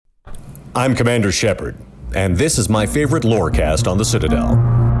I'm Commander Shepard, and this is my favorite lorecast on the Citadel.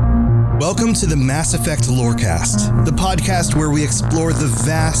 Welcome to the Mass Effect Lorecast, the podcast where we explore the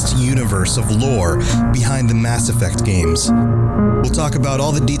vast universe of lore behind the Mass Effect games. We'll talk about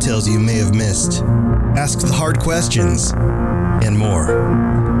all the details you may have missed, ask the hard questions, and more.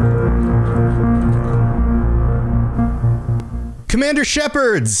 Commander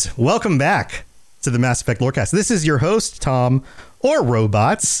Shepards, welcome back to the Mass Effect Lorecast. This is your host, Tom, or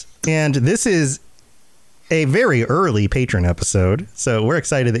Robots, and this is a very early patron episode, so we're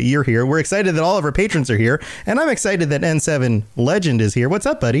excited that you're here. We're excited that all of our patrons are here, and I'm excited that N7 Legend is here. What's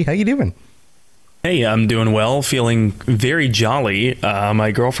up, buddy? How you doing? Hey, I'm doing well, feeling very jolly. My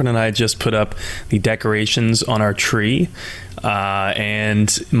girlfriend and I just put up the decorations on our tree,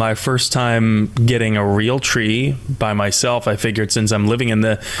 and my first time getting a real tree by myself. I figured since I'm living in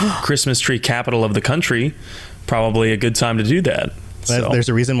the Christmas tree capital of the country, probably a good time to do that. So. There's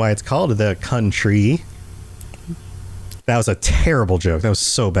a reason why it's called the country. That was a terrible joke. That was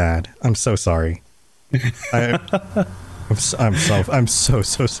so bad. I'm so sorry. I'm so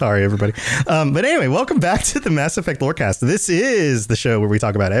sorry, everybody. But anyway, welcome back to the Mass Effect Lorecast. This is the show where we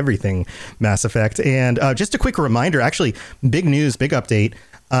talk about everything Mass Effect. And just a quick reminder, actually, big news, big update.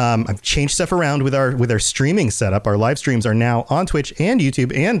 I've changed stuff around with our streaming setup. Our live streams are now on Twitch and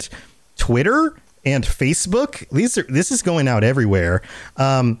YouTube and Twitter and Facebook. This is going out everywhere.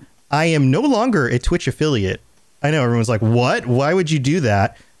 I am no longer a Twitch affiliate. I know everyone's like, what? Why would you do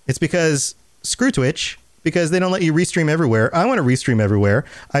that? It's because screw Twitch, because they don't let you restream everywhere. I want to restream everywhere.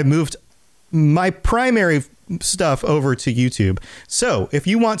 I moved my primary stuff over to YouTube. So if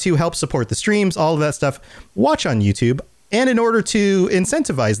you want to help support the streams, all of that stuff, watch on YouTube. And in order to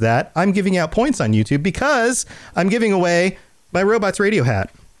incentivize that, I'm giving out points on YouTube because I'm giving away my Robots Radio hat,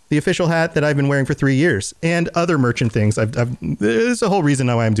 the official hat that I've been wearing for 3 years, and other merchant things. There's a whole reason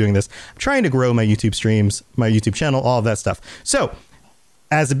why I'm doing this. I'm trying to grow my YouTube streams, my YouTube channel, all of that stuff. So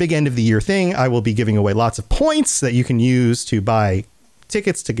as a big end of the year thing, I will be giving away lots of points that you can use to buy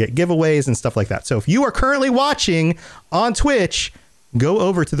tickets to get giveaways and stuff like that. So if you are currently watching on Twitch, go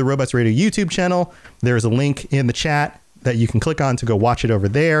over to the Robots Radio YouTube channel. There's a link in the chat that you can click on to go watch it over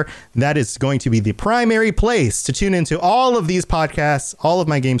there. That is going to be the primary place to tune into all of these podcasts, all of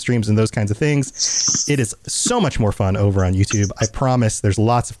my game streams and those kinds of things. It is so much more fun over on YouTube. I promise there's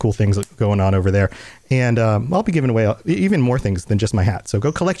lots of cool things going on over there. And I'll be giving away even more things than just my hat. So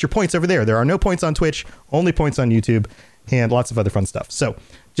go collect your points over there. There are no points on Twitch, only points on YouTube, and lots of other fun stuff. So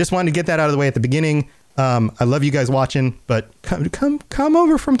just wanted to get that out of the way at the beginning. I love you guys watching, but come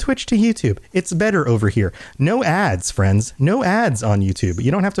over from Twitch to YouTube. It's better over here. No ads, friends. No ads on YouTube.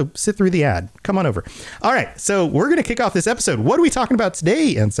 You don't have to sit through the ad. Come on over. All right, so we're going to kick off this episode. What are we talking about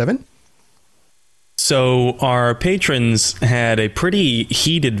today, N7? So our patrons had a pretty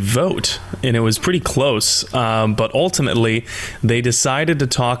heated vote, and it was pretty close. But ultimately, they decided to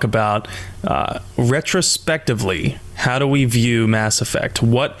talk about retrospectively, how do we view Mass Effect?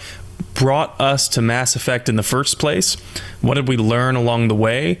 What brought us to Mass Effect in the first place? What did we learn along the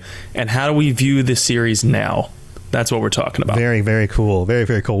way? And how do we view the series now? That's what we're talking about. Very, very cool. Very,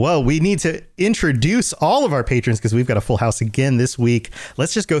 very cool. Well, we need to introduce all of our patrons because we've got a full house again this week.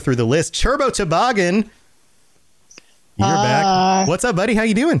 Let's just go through the list. Turbo Toboggan, you're back. What's up, buddy? How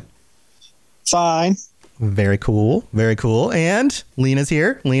you doing? Fine. Very cool. Very cool. And Lena's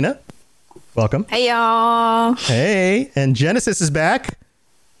here. Lena, welcome. Hey, y'all. Hey. And Genesis is back.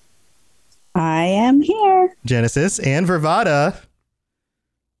 I am here. Genesis and Vervada.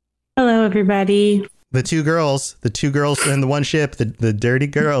 Hello, everybody. The two girls and the one ship, the dirty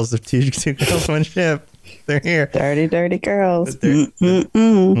girls, the two girls, one ship. They're here. Dirty girls. Dirty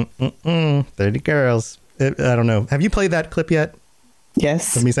girls. I don't know. Have you played that clip yet?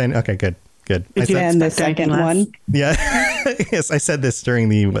 Yes. Let me say, okay, good. And the second one. Yeah. Yes, I said this during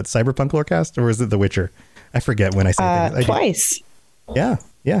the Cyberpunk Lorecast, or was it The Witcher? I forget when I say things. Twice. Yeah.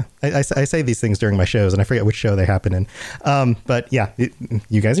 I say these things during my shows, and I forget which show they happen in. But yeah,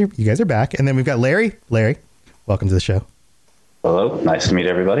 you guys are back, and then we've got Larry. Larry, welcome to the show. Hello, nice to meet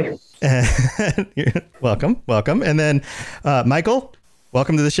everybody. Welcome, and then Michael,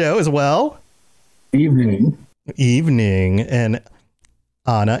 welcome to the show as well. Evening, and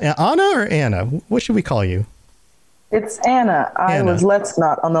Anna or Anna? What should we call you? It's Anna. I was Let's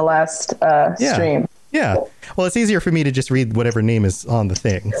Not on the last stream. Yeah. Well, it's easier for me to just read whatever name is on the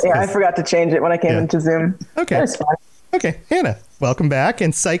thing. Yeah, I forgot to change it when I came into Zoom. Okay. That's fine. Okay, Hannah, welcome back.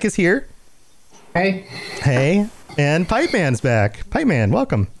 And Psych is here. Hey. And Pipe Man's back. Pipe Man,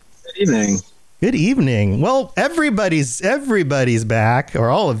 welcome. Good evening. Well, everybody's back, or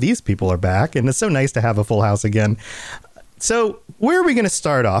all of these people are back, and it's so nice to have a full house again. So where are we going to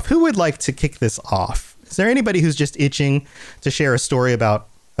start off? Who would like to kick this off? Is there anybody who's just itching to share a story about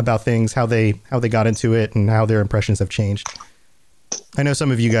things, how they got into it and how their impressions have changed? I know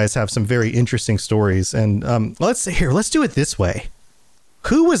some of you guys have some very interesting stories, and let's do it this way.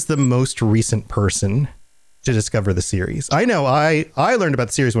 Who was the most recent person to discover the series? I know I learned about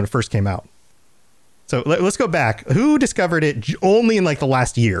the series when it first came out. So let's go back. Who discovered it only in like the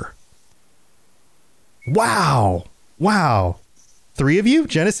last year? Wow. 3 of you?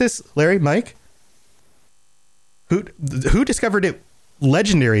 Genesis, Larry, Mike? Who discovered it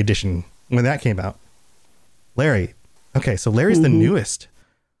Legendary Edition when that came out? Larry. Okay, so Larry's the newest.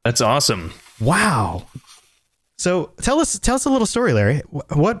 That's awesome. Wow. So tell us a little story, Larry.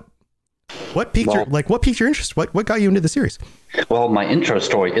 What piqued your interest? What got you into the series? Well, my intro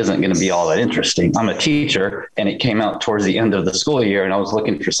story isn't going to be all that interesting. I'm a teacher, and it came out towards the end of the school year, and I was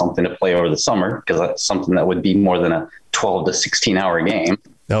looking for something to play over the summer because that's something that would be more than a 12 to 16 hour game.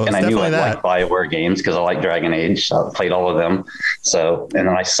 No, and I knew I liked BioWare games because I like Dragon Age. So I played all of them. So, and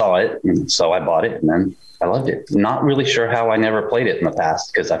then I saw it, and so I bought it, and then I loved it. Not really sure how I never played it in the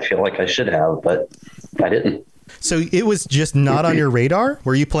past because I feel like I should have, but I didn't. So it was just not on your radar?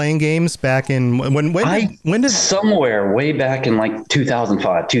 Were you playing games back in when did somewhere way back in like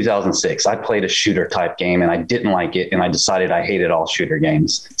 2005, 2006, I played a shooter type game and I didn't like it. And I decided I hated all shooter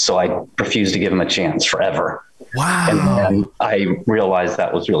games. So I refused to give them a chance forever. Wow. And then I realized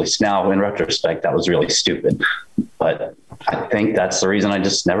that was really, now in retrospect, that was really stupid, but I think that's the reason I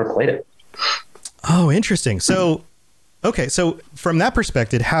just never played it. Oh, interesting. So, okay. So from that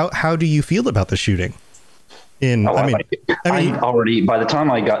perspective, how do you feel about the shooting? I mean, already, by the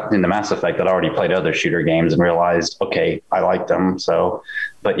time I got into Mass Effect, I'd already played other shooter games and realized, okay, I like them. So,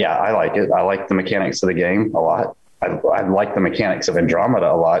 but yeah, I like it. I like the mechanics of the game a lot. I like the mechanics of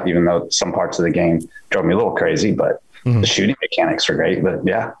Andromeda a lot, even though some parts of the game drove me a little crazy, but the shooting mechanics are great. But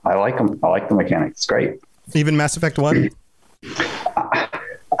yeah, I like them. I like the mechanics. It's great. Even Mass Effect 1?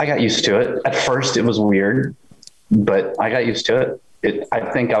 I got used to it. At first it was weird, but I got used to it. I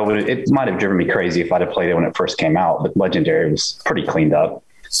think it might have driven me crazy if I'd have played it when it first came out, but Legendary was pretty cleaned up.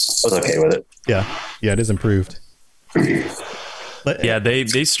 I was okay with it. Yeah, it is improved. Yeah,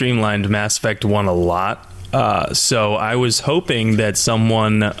 they streamlined Mass Effect 1 a lot. So I was hoping that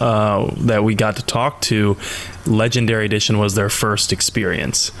someone that we got to talk to, Legendary Edition was their first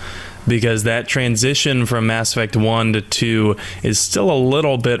experience. Because that transition from Mass Effect 1 to 2 is still a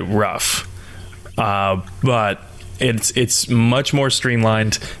little bit rough. But it's much more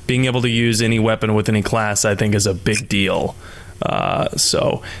streamlined. Being able to use any weapon with any class, I think, is a big deal.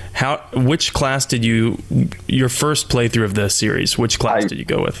 So which class did your first playthrough of the series, which class did you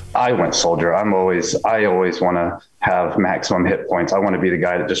go with? I went Soldier. I always want to have maximum hit points. I want to be the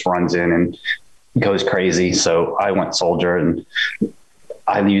guy that just runs in and goes crazy. So I went Soldier, and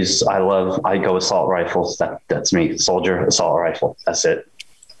I go assault rifles. That's me. Soldier, assault rifle. That's it.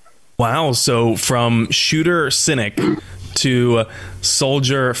 Wow. So from shooter cynic to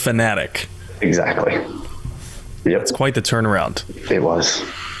soldier fanatic. Exactly. Yep. It's quite the turnaround. It was.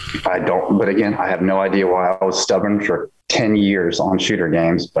 But again, I have no idea why I was stubborn for 10 years on shooter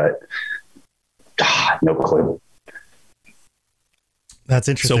games, but no clue. That's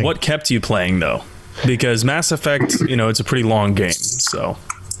interesting. So what kept you playing though? Because Mass Effect, it's a pretty long game. So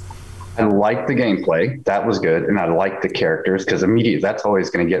I liked the gameplay. That was good. And I liked the characters because immediately that's always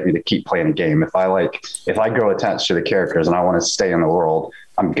going to get me to keep playing a game. If I grow attached to the characters and I want to stay in the world,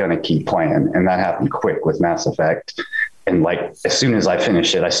 I'm going to keep playing. And that happened quick with Mass Effect. And as soon as I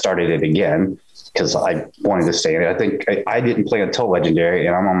finished it, I started it again because I wanted to stay in it. I think I didn't play until Legendary,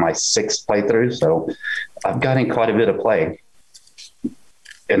 and I'm on my 6th playthrough. So I've gotten quite a bit of play.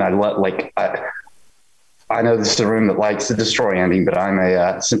 And I know this is a room that likes the destroy ending, but I'm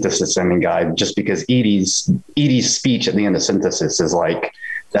a synthesis ending guy just because Edie's speech at the end of synthesis is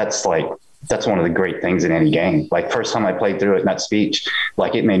that's one of the great things in any game. First time I played through it in that speech,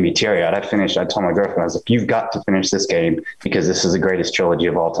 it made me teary eyed. I told my girlfriend, I was like, you've got to finish this game because this is the greatest trilogy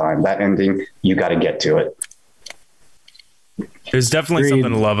of all time. That ending, you got to get to it. There's definitely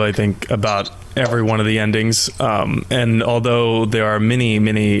something to love, I think, about every one of the endings. And although there are many,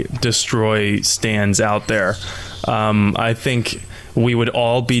 many destroy stands out there, I think we would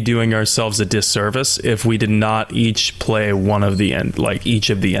all be doing ourselves a disservice if we did not each play each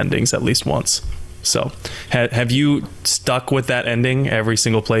of the endings at least once. So have you stuck with that ending every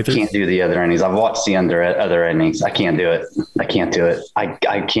single playthrough? Can't do the other endings. I've watched the other endings. I can't do it.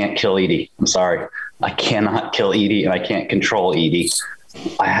 I can't kill Edie. I'm sorry. I cannot kill Edie, and I can't control Edie.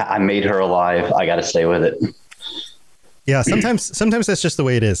 I made her alive. I got to stay with it. Yeah, sometimes that's just the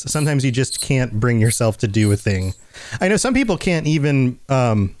way it is. Sometimes you just can't bring yourself to do a thing. I know some people can't even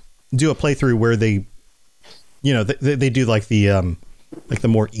do a playthrough where they, you know, they do like the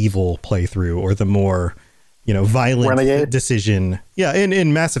more evil playthrough or the more, you know, violent Renegade decision. Yeah,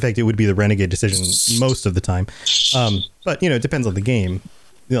 in Mass Effect it would be the Renegade decision most of the time. But you know, it depends on the game.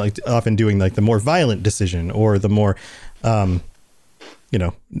 You know, like often doing like the more violent decision or the more you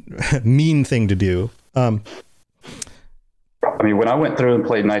know, mean thing to do. I mean, when I went through and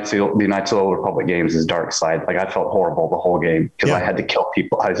played the Knights of the Old Republic games as Dark Side, like I felt horrible the whole game because I had to kill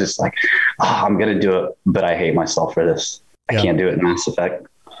people. I was just like, I'm going to do it, but I hate myself for this. I can't do it in Mass Effect.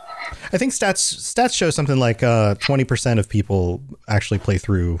 I think stats show something like 20% of people actually play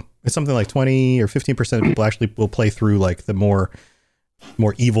through. It's something like 20 or 15% of people actually will play through like the more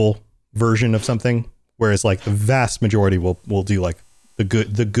evil version of something, whereas like the vast majority will do like the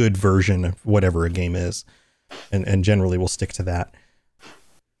good version of whatever a game is. And generally we'll stick to that.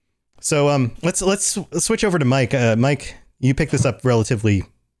 So let's switch over to Mike. Mike, you picked this up relatively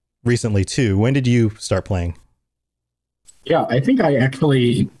recently too. When did you start playing? Yeah, I think I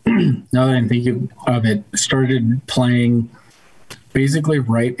actually, now that I'm thinking of it, started playing basically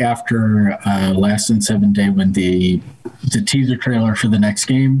right after Last and 7 Day when the teaser trailer for the next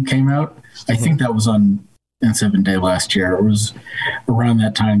game came out. I think that was on N7 Day last year. It was around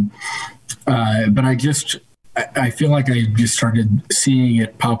that time. But I feel like I just started seeing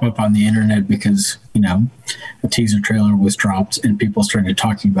it pop up on the internet because, you know, a teaser trailer was dropped and people started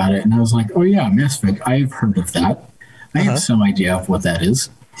talking about it. And I was like, oh yeah, Mass Effect, I've heard of that. I have some idea of what that is.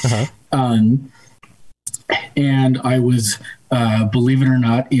 And I was, believe it or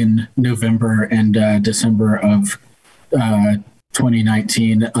not, in November and December of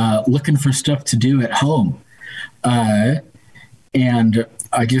 2019, looking for stuff to do at home. And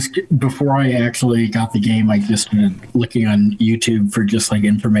I just, before I actually got the game, I just started looking on YouTube for just like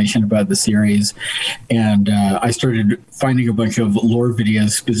information about the series. And I started finding a bunch of lore videos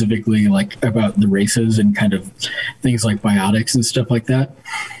specifically like about the races and kind of things like biotics and stuff like that.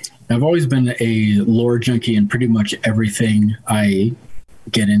 I've always been a lore junkie in pretty much everything I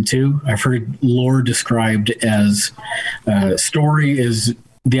get into. I've heard lore described as story is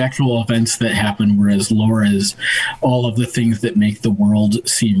the actual events that happen, whereas lore is all of the things that make the world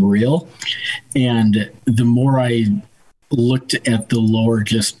seem real. And the more I looked at the lore,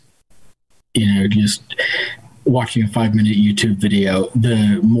 just watching a 5-minute YouTube video,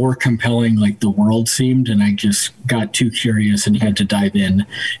 the more compelling like the world seemed, and I just got too curious and had to dive in.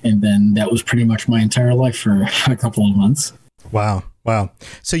 And then that was pretty much my entire life for a couple of months. Wow.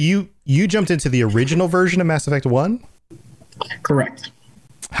 So you jumped into the original version of Mass Effect 1? Correct.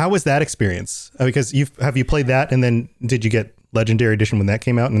 How was that experience? Because have you played that, and then did you get Legendary Edition when that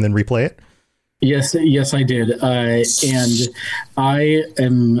came out and then replay it? Yes, I did. And I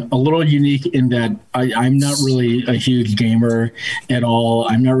am a little unique in that I'm not really a huge gamer at all.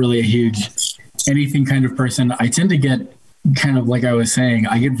 I'm not really a huge anything kind of person. I tend to get kind of, like I was saying,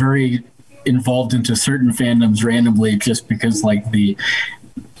 I get very involved into certain fandoms randomly just because like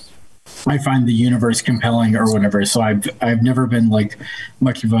I find the universe compelling or whatever. So I've never been like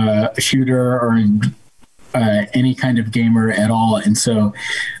much of a shooter or any kind of gamer at all. And so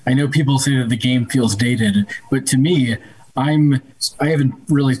I know people say that the game feels dated, but to me, I haven't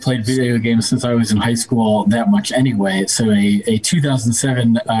really played video games since I was in high school that much anyway. So a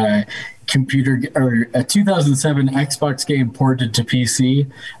 2007 computer or a 2007 Xbox game ported to PC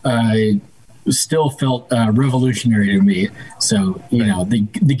still felt revolutionary to me. So, you know, the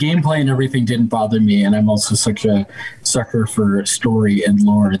gameplay and everything didn't bother me. And I'm also such a sucker for story and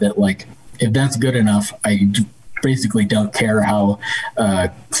lore that, like, if that's good enough, I basically don't care how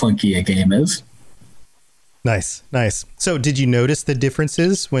clunky a game is. Nice. So did you notice the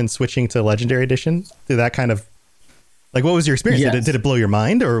differences when switching to Legendary Edition? Did that kind of, like, what was your experience? Yes. Did it blow your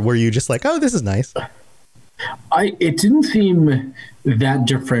mind, or were you just like, oh, this is nice? It didn't seem that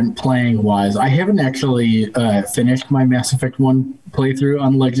different playing wise. I haven't actually finished my Mass Effect 1 playthrough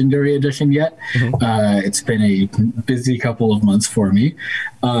on Legendary Edition yet. It's been a busy couple of months for me.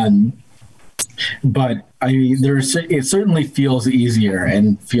 But I mean, it certainly feels easier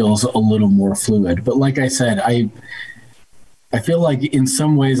and feels a little more fluid. But like I said, I feel like in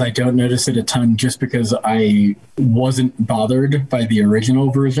some ways I don't notice it a ton just because I wasn't bothered by the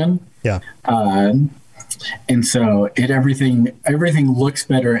original version. Yeah. And so everything looks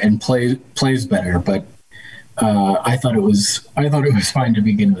better and plays better, but I thought it was fine to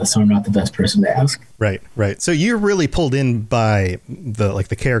begin with, so I'm not the best person to ask. Right. So you're really pulled in by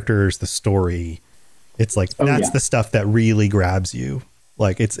the characters, the story. It's like the stuff that really grabs you.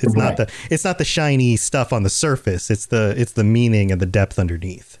 Like it's not the shiny stuff on the surface. It's the meaning and the depth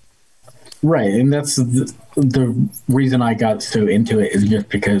underneath. Right, and that's the reason I got so into it is just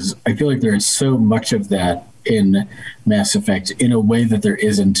because I feel like there's so much of that in Mass Effect in a way that there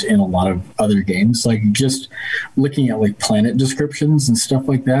isn't in a lot of other games. Like just looking at like planet descriptions and stuff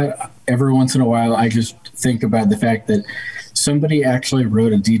like that, every once in a while I just think about the fact that somebody actually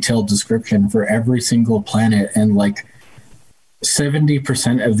wrote a detailed description for every single planet, and like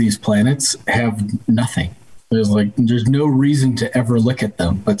 70% of these planets have nothing. There's no reason to ever look at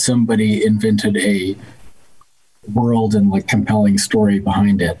them, but somebody invented a world and like compelling story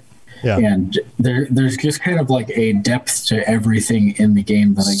behind it. Yeah. And there's just kind of like a depth to everything in the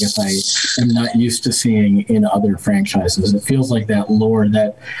game that I guess I am not used to seeing in other franchises. It feels like that lore,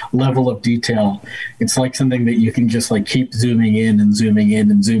 that level of detail. It's like something that you can just like keep zooming in and zooming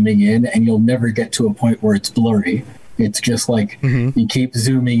in and zooming in, and you'll never get to a point where it's blurry. It's just like you keep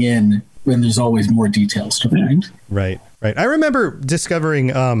zooming in when there's always more details to find. Right. I remember discovering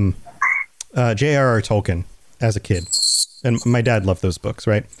J.R.R. Tolkien as a kid, and my dad loved those books,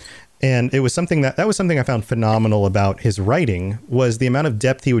 right? And it was something that was something I found phenomenal about his writing, was the amount of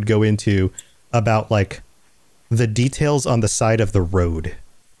depth he would go into about like the details on the side of the road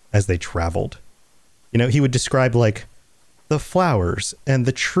as they traveled. You know, he would describe like the flowers and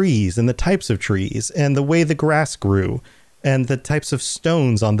the trees and the types of trees and the way the grass grew and the types of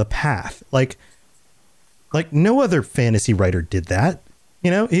stones on the path. Like no other fantasy writer did that. You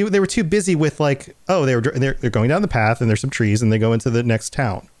know, they were too busy with like, oh, they're going down the path and there's some trees and they go into the next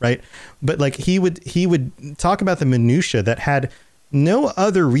town, right? But like he would talk about the minutia that had no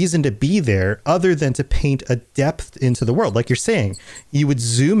other reason to be there other than to paint a depth into the world. Like you're saying, you would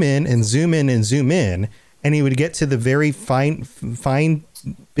zoom in and zoom in and zoom in, and he would get to the very fine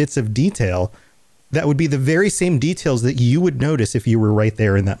bits of detail that would be the very same details that you would notice if you were right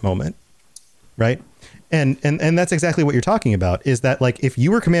there in that moment, right? And that's exactly what you're talking about, is that like if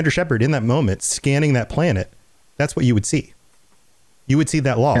you were Commander Shepard in that moment scanning that planet, that's what you would see. You would see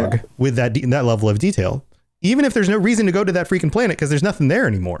that log with that level of detail, even if there's no reason to go to that freaking planet because there's nothing there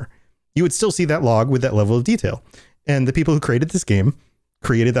anymore. You would still see that log with that level of detail. And the people who created this game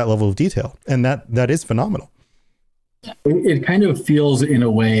created that level of detail, and that is phenomenal. It kind of feels in a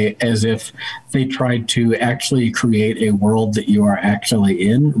way as if they tried to actually create a world that you are actually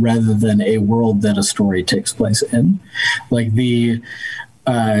in rather than a world that a story takes place in. Like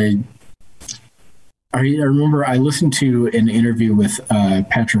I remember I listened to an interview with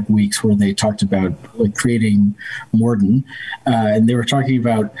Patrick Weeks where they talked about like creating Morden, and they were talking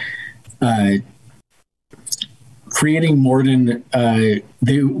about creating Morden.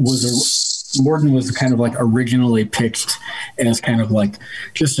 Morden was kind of like originally pitched as kind of like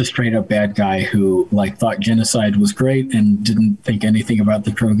just a straight up bad guy who like thought genocide was great and didn't think anything about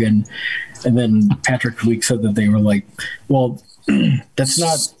the Krogan. And then Patrick Weeks said that they were like, well, that's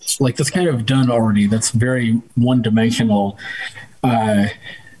not like, that's kind of done already. That's very one dimensional. And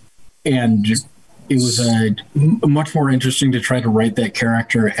it was much more interesting to try to write that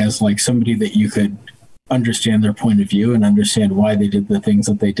character as like somebody that you could understand their point of view and understand why they did the things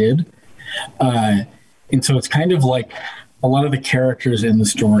that they did. And so it's kind of like a lot of the characters in the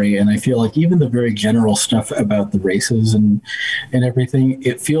story, and I feel like even the very general stuff about the races and everything,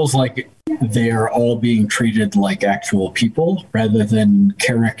 it feels like they are all being treated like actual people rather than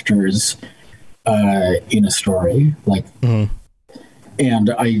characters in a story. Like, and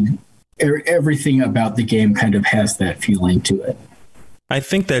everything about the game kind of has that feeling to it. I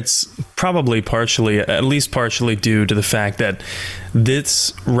think that's probably at least partially due to the fact that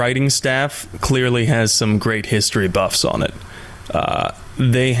this writing staff clearly has some great history buffs on it.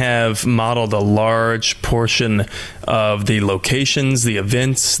 They have modeled a large portion of the locations, the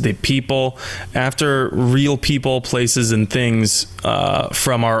events, the people after real people, places, and things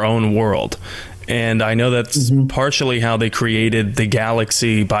from our own world. And I know that's partially how they created the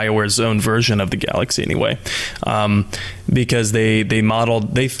galaxy, BioWare's own version of the galaxy anyway, because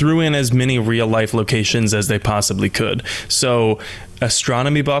they threw in as many real life locations as they possibly could. So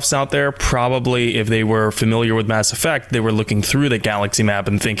astronomy buffs out there, probably if they were familiar with Mass Effect, they were looking through the galaxy map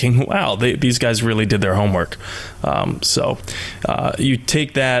and thinking, wow, these guys really did their homework. So you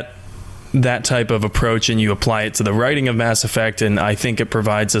take that type of approach and you apply it to the writing of Mass Effect, and I think it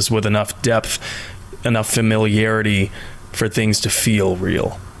provides us with enough depth, enough familiarity for things to feel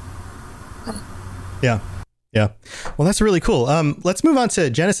real. Yeah. Well, that's really cool. Let's move on to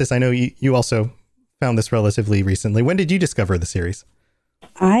Genesis. I know you also found this relatively recently. When did you discover the series?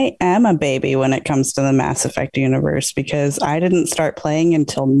 I am a baby when it comes to the Mass Effect universe because I didn't start playing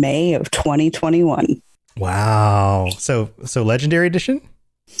until May of 2021. Wow. So Legendary Edition?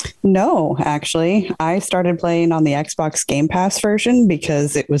 No, actually, I started playing on the Xbox Game Pass version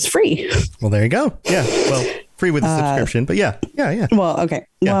because it was free. Well, there you go. Yeah. Well, free with a subscription, but yeah. Well, okay.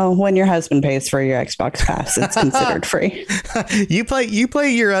 Yeah. Well, when your husband pays for your Xbox Pass, it's considered free. You play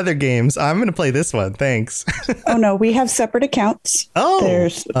your other games. I'm going to play this one. Thanks. Oh no, we have separate accounts.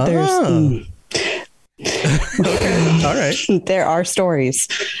 There's okay. All right. There are stories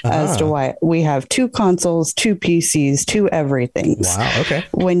as to why we have 2 consoles, 2 PCs, 2 everythings. Wow. Okay.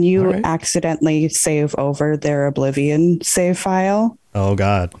 When you accidentally save over their Oblivion save file. Oh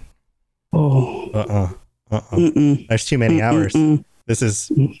God. Oh. There's too many hours. This is.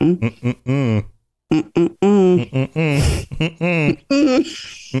 The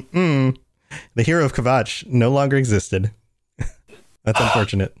hero of Kvatch no longer existed. That's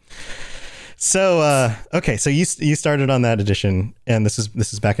unfortunate. So okay, so you started on that edition, and this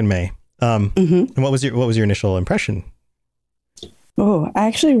is back in May. And what was your initial impression? Oh, I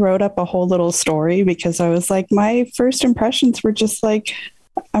actually wrote up a whole little story because I was like, my first impressions were just like,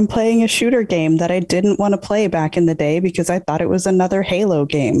 I'm playing a shooter game that I didn't want to play back in the day because I thought it was another Halo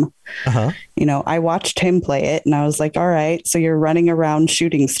game. You know, I watched him play it and I was like, all right, so you're running around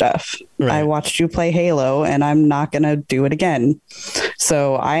shooting stuff. Right. I watched you play Halo and I'm not going to do it again.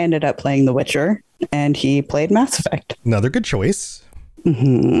 So I ended up playing The Witcher and he played Mass Effect. Another good choice.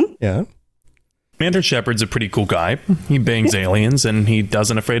 Yeah. Commander Shepard's a pretty cool guy. He bangs aliens and he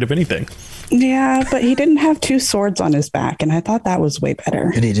doesn't afraid of anything. Yeah, but he didn't have 2 swords on his back, and I thought that was way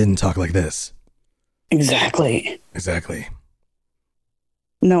better. And he didn't talk like this. Exactly.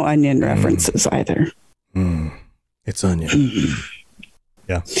 No onion references either. It's onion.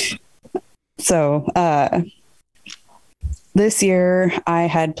 Yeah. So this year I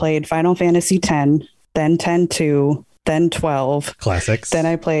had played Final Fantasy X, then 10-2, then 12. Classics. Then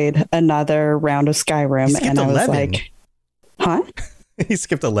I played another round of Skyrim, and I was 11. like, huh? He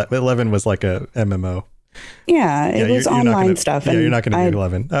skipped 11. 11 was like a MMO. Yeah, it was online stuff. Yeah, you're not going to do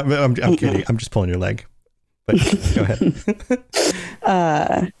 11. I'm kidding. I'm just pulling your leg. But go ahead.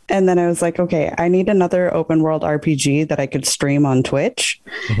 And then I was like, okay, I need another open world RPG that I could stream on Twitch.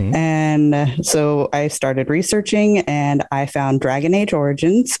 And so I started researching and I found Dragon Age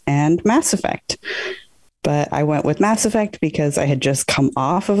Origins and Mass Effect. But I went with Mass Effect because I had just come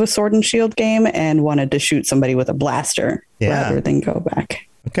off of a Sword and Shield game and wanted to shoot somebody with a blaster rather than go back.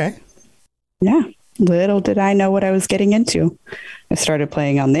 Okay. Yeah. Little did I know what I was getting into. I started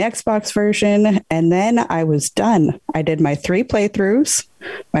playing on the Xbox version and then I was done. I did my 3 playthroughs,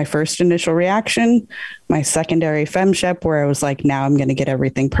 my first initial reaction, my secondary FemShep where I was like, now I'm going to get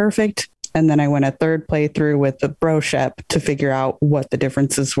everything perfect. And then I went a 3rd playthrough with the Broshep to figure out what the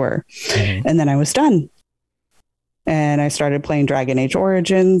differences were. And then I was done. And I started playing Dragon Age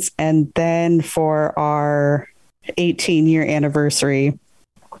Origins. And then for our 18-year anniversary,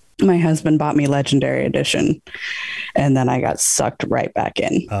 my husband bought me Legendary Edition. And then I got sucked right back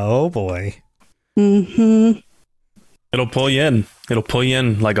in. Oh, boy. It'll pull you in. It'll pull you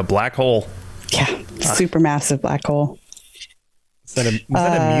in like a black hole. Yeah. Supermassive black hole. Is that a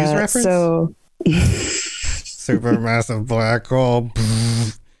Muse reference? So... Supermassive black hole.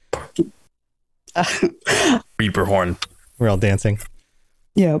 Reaper horn. We're all dancing.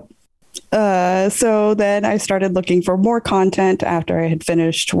 Yep. So then I started looking for more content after I had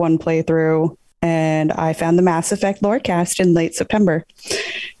finished one playthrough, and I found the Mass Effect Lorecast in late September.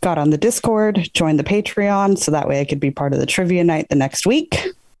 Got on the Discord, joined the Patreon, so that way I could be part of the trivia night the next week.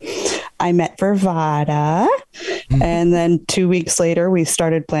 I met Vervada, and then 2 weeks later, we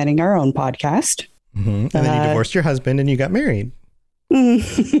started planning our own podcast. And then you divorced your husband and you got married.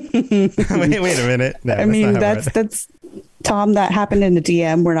 wait a minute. No, I mean, that's Tom, that happened in the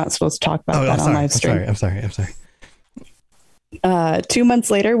DM. We're not supposed to talk about that on live stream. I'm sorry. 2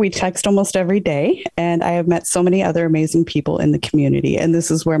 months later, we text almost every day, and I have met so many other amazing people in the community. And this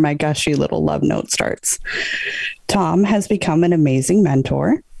is where my gushy little love note starts. Tom has become an amazing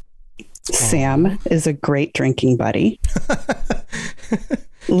mentor. Sam is a great drinking buddy.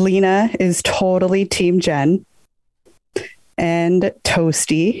 Lena is totally Team Jen. And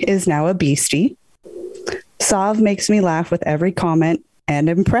Toasty is now a beastie. Sav makes me laugh with every comment and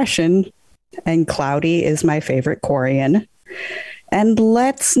impression. And Cloudy is my favorite Quarian. And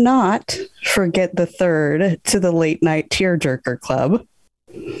let's not forget the 3rd to the late night tearjerker club.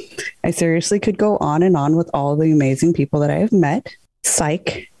 I seriously could go on and on with all the amazing people that I have met.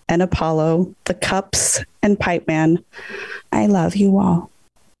 Psych and Apollo, the Cups and Pipe Man. I love you all.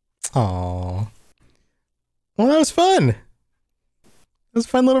 Aw. Well, that was fun. It was a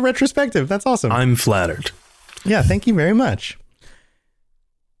fun little retrospective. That's awesome. I'm flattered. Yeah, thank you very much.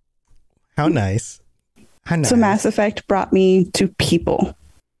 How nice. So Mass Effect brought me to people.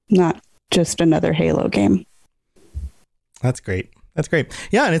 not just another Halo game. That's great. That's great.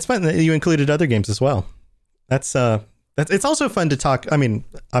 Yeah, and it's fun that you included other games as well. That's it's also fun to talk. I mean,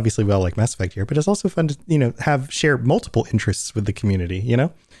 obviously we all like Mass Effect here, but it's also fun to share multiple interests with the community.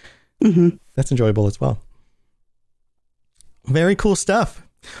 Mm-hmm. That's enjoyable as well. Very cool stuff.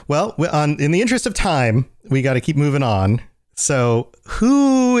 Well, in the interest of time, we got to keep moving on. So,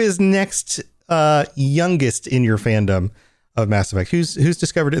 who is next? Youngest in your fandom of Mass Effect? Who's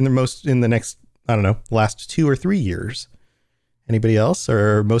discovered in the next, I don't know, last 2 or 3 years? Anybody else,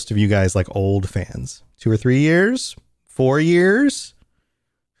 or most of you guys like old fans? 2 or 3 years? 4 years?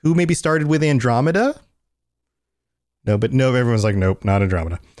 Who maybe started with Andromeda? No, everyone's like, nope, not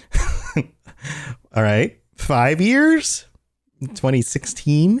Andromeda. All right. 5 years?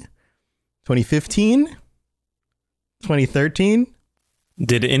 2016? 2015? 2013?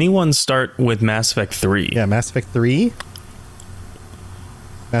 Did anyone start with Mass Effect 3? Yeah, Mass Effect 3.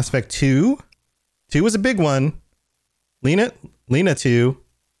 Mass Effect 2. 2 was a big one. Lena 2.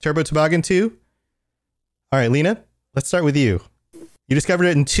 Turbo Toboggan 2. All right, Lena, let's start with you. You discovered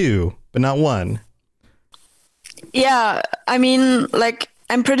it in 2, but not 1. Yeah, I mean,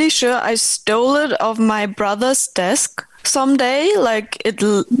 I'm pretty sure I stole it off my brother's desk someday.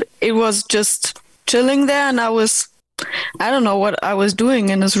 It was just chilling there, and I don't know what I was doing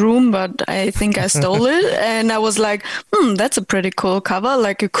in his room, but I think I stole it. And I was like, that's a pretty cool cover.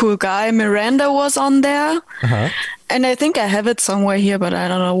 Like a cool guy. Miranda was on there. Uh-huh. And I think I have it somewhere here, but I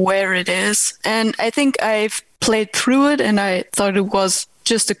don't know where it is. And I think I've played through it and I thought it was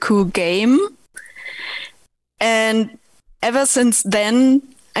just a cool game. And ever since then,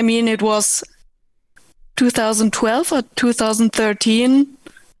 I mean, it was 2012 or 2013.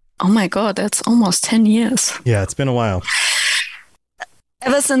 Oh my God, that's almost 10 years. Yeah, it's been a while.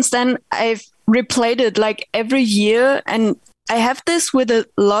 Ever since then, I've replayed it every year. And I have this with a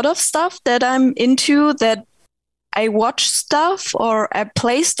lot of stuff that I'm into, that I watch stuff or I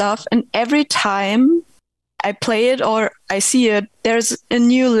play stuff. And every time I play it or I see it, there's a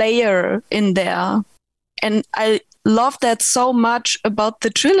new layer in there. And I love that so much about the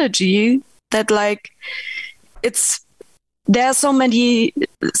trilogy that there are so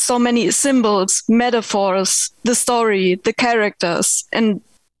many symbols, metaphors, the story, the characters. And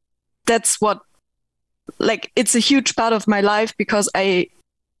that's what, it's a huge part of my life because I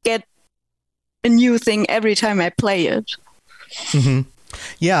get a new thing every time I play it. Mm-hmm.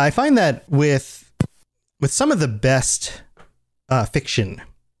 Yeah, I find that with some of the best fiction,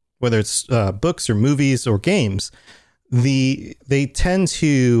 whether it's books or movies or games, they tend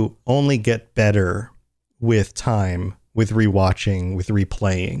to only get better with time, with rewatching, with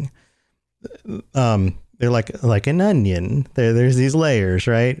replaying. They're like an onion. There's these layers,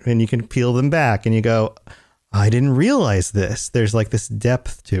 right? And you can peel them back and you go, I didn't realize this. There's this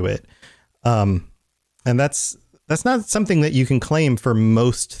depth to it. And that's not something that you can claim for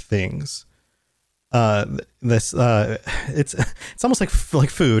most things. It's almost like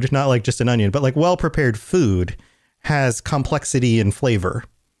food, not like just an onion, but well-prepared food has complexity and flavor.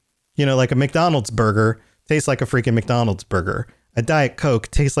 Like a McDonald's burger tastes like a freaking McDonald's burger. A Diet Coke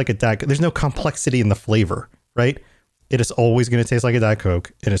tastes like a Diet Coke. There's no complexity in the flavor, right? It is always going to taste like a Diet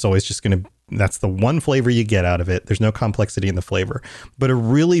Coke, and it's always just going to, that's the one flavor you get out of it. There's no complexity in the flavor. But a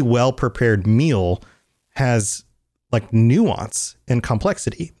really well-prepared meal has nuance and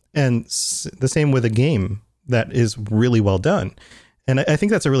complexity. And the same with a game that is really well done. And I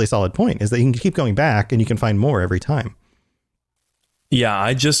think that's a really solid point, is that you can keep going back and you can find more every time. Yeah,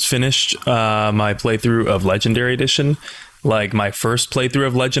 I just finished my playthrough of Legendary Edition. My first playthrough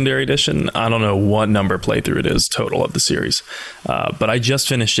of Legendary Edition. I don't know what number playthrough it is total of the series. But I just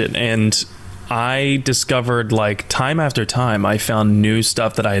finished it, and I discovered time after time, I found new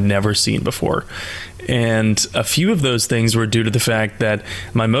stuff that I had never seen before. And a few of those things were due to the fact that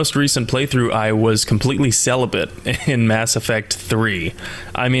my most recent playthrough, I was completely celibate in Mass Effect 3.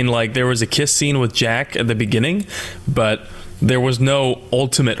 I mean, there was a kiss scene with Jack at the beginning, but there was no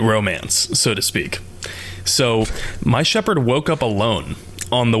ultimate romance, so to speak. So my Shepard woke up alone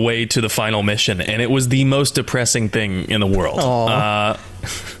on the way to the final mission, and it was the most depressing thing in the world.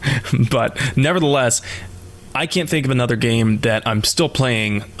 But nevertheless, I can't think of another game that I'm still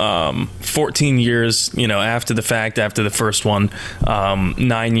playing 14 years, after the fact, after the first one,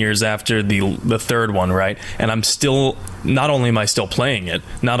 9 years after the third one, right? And I'm still, not only am I still playing it,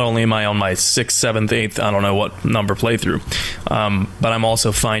 not only am I on my 6th, 7th, 8th, I don't know what number playthrough, but I'm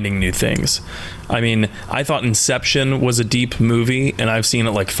also finding new things. I mean, I thought Inception was a deep movie, and I've seen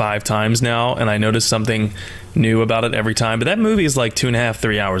it 5 times now, and I noticed something new about it every time. But that movie is 2.5,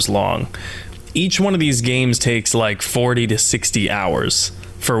 3 hours long. Each one of these games takes 40 to 60 hours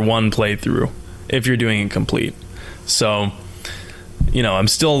for one playthrough if you're doing it complete. So, I'm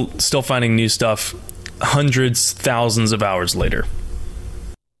still finding new stuff hundreds, thousands of hours later.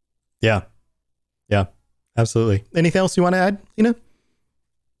 Yeah. Yeah, absolutely. Anything else you want to add,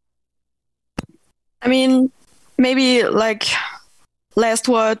 I mean, maybe like last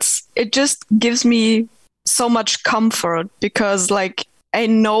words, it just gives me so much comfort because like I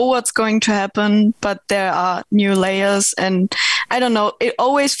know what's going to happen, but there are new layers and I don't know, it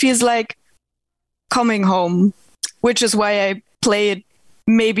always feels like coming home, which is why I play it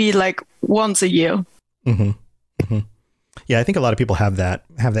maybe like once a year. Mm-hmm. Mm-hmm. Yeah, I think a lot of people have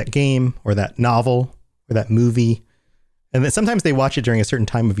that game or that novel or that movie. And then sometimes they watch it during a certain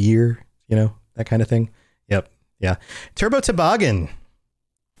time of year, that kind of thing. Yep. Yeah. Turbo Toboggan.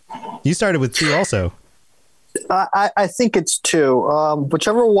 You started with 2 also. I think it's 2.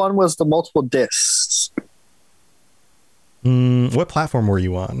 Whichever one was the multiple discs. What platform were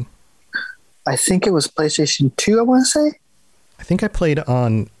you on? I think it was PlayStation 2, I want to say. I think I played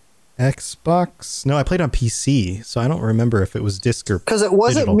on Xbox. No, I played on PC, so I don't remember if it was disc or because it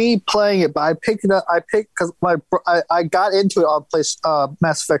wasn't digital. Me playing it, but I picked it up. Because I got into it on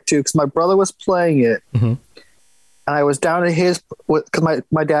Mass Effect 2 because my brother was playing it, and I was down at his because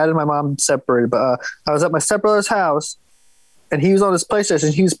my dad and my mom separated. But I was at my stepbrother's house, and he was on his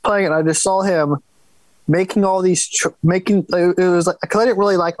PlayStation. He was playing it, and I just saw him making all these it was like because I didn't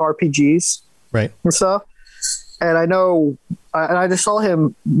really like RPGs, right, and stuff. And I just saw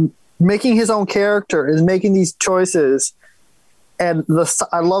him making his own character and making these choices. And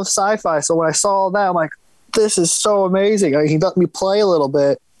I love sci-fi. So when I saw that, I'm like, this is so amazing. He let me play a little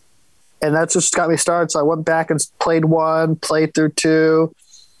bit. And that just got me started. So I went back and played 1, played through 2.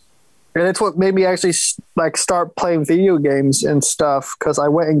 And it's what made me actually like start playing video games and stuff. Because I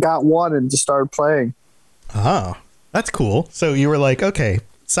went and got 1 and just started playing. Oh, that's cool. So you were like, okay,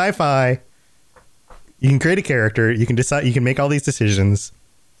 sci-fi. You can create a character. You can decide. You can make all these decisions.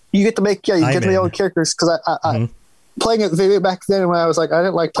 You get to make your own characters because I playing it video back then when I was like I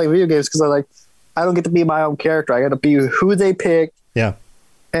didn't like playing video games because I don't get to be my own character. I got to be who they pick. Yeah,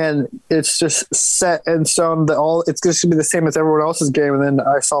 and it's just set in stone that it's just gonna be the same as everyone else's game. And then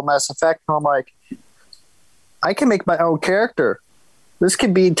I saw Mass Effect and I'm like, I can make my own character. This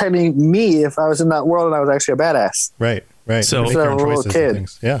could be technically me if I was in that world and I was actually a badass. Right. So make your own choices and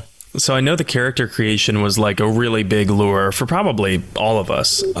things. Yeah. So I know the character creation was like a really big lure for probably all of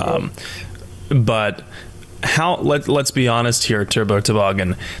us. But let's be honest here, Turbo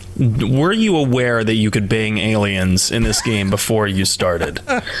Toboggan. Were you aware that you could bang aliens in this game before you started?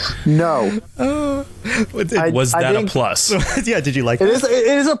 No. Was that a plus? Yeah, did you like it? It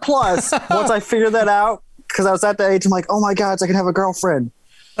is a plus once I figured that out because I was at that age. I'm like, oh my God, I can have a girlfriend.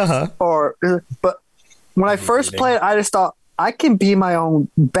 But when I first played, I just thought, I can be my own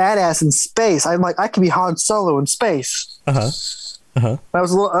badass in space. I'm like, I can be Han Solo in space. I was a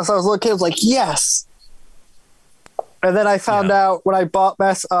little kid. I was like, yes. And then I found out when I bought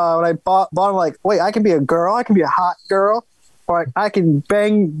I'm like, wait, I can be a girl. I can be a hot girl, or I can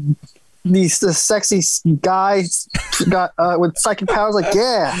bang these sexy guys with psychic powers. Like,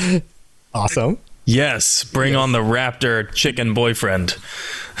 yeah, awesome. Yes, bring on the Raptor chicken boyfriend.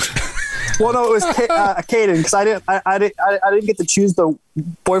 Well, no, it was Caden because I didn't get to choose the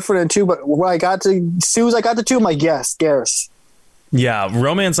boyfriend in 2, but when I got to as soon as I got to 2, I'm like, yes, Garrus. Yeah,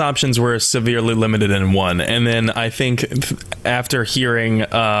 romance options were severely limited in 1, and then I think after hearing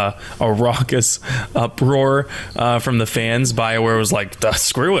a raucous uproar from the fans, BioWare was like,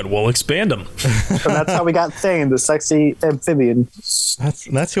 "Screw it, we'll expand them." And that's how we got Thane, the sexy amphibian.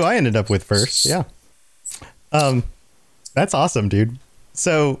 That's who I ended up with first. Yeah. That's awesome, dude.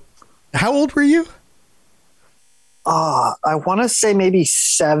 So, how old were you? I want to say maybe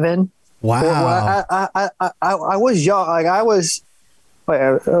 7. Wow. I was young. Like I was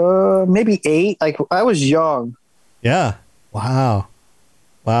maybe 8. Like I was young. Yeah. Wow.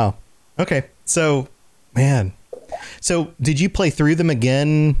 Okay. So, man. So, did you play through them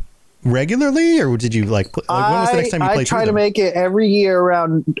again regularly, or did you when was the next time you played through them? I try to make it every year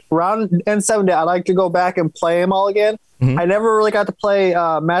around N7 Day. I like to go back and play them all again. Mm-hmm. I never really got to play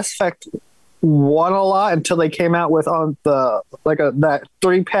Mass Effect 1 a lot until they came out with on the that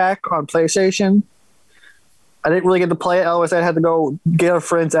 3-pack on PlayStation. I didn't really get to play it. Otherwise, I had to go get a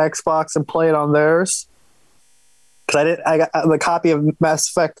friend's Xbox and play it on theirs. Because I got the copy of Mass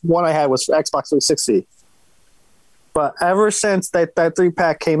Effect 1 I had was for Xbox 360. But ever since that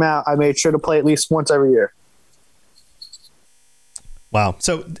 3-pack came out, I made sure to play at least once every year. Wow.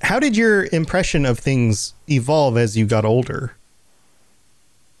 So how did your impression of things evolve as you got older?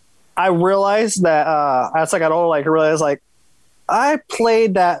 I realized that as I got older, I realized I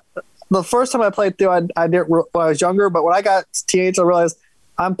played that the first time I played through. I didn't when I was younger, but when I got teenage, I realized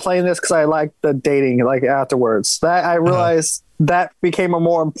I'm playing this because I like the dating. Like afterwards, that I realized that became a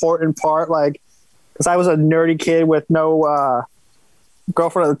more important part. Like because I was a nerdy kid with no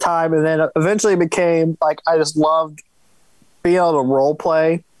girlfriend at the time, and then eventually it became like I just loved being able to role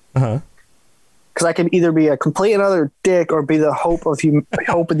play. Because I can either be a complete another dick or be the hope of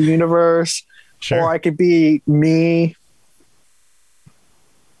hope of the universe, or I could be me.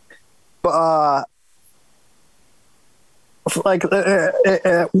 But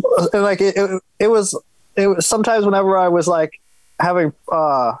it was sometimes whenever I was like having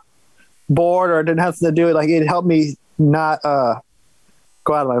bored or didn't have to do it, like it helped me not go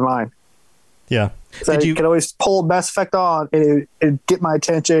out of my mind. Yeah. So you could always pull Mass Effect on and it'd get my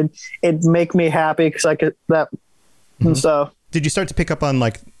attention. It'd make me happy because I could that. And so, did you start to pick up on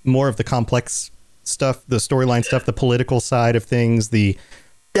like more of the complex stuff, the storyline stuff, the political side of things?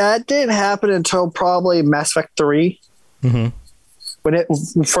 That didn't happen until probably Mass Effect 3. When it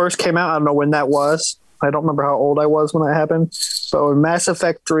first came out, I don't know when that was. I don't remember how old I was when that happened. But when Mass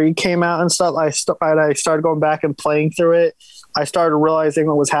Effect 3 came out and stuff, I started going back and playing through it. I started realizing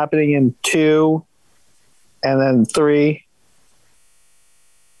what was happening in 2 and then 3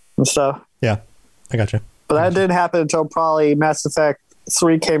 and stuff. Yeah, I gotcha. But that didn't happen until probably Mass Effect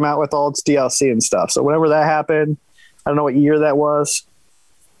 3 came out with all its DLC and stuff. So whenever that happened, I don't know what year that was.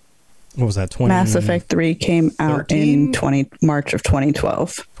 What was that? Mass Effect 3 came out in March of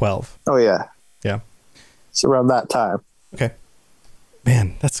 2012. 12. Oh, yeah. Yeah. It's around that time. Okay.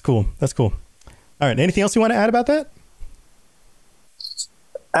 Man, that's cool. That's cool. All right. Anything else you want to add about that?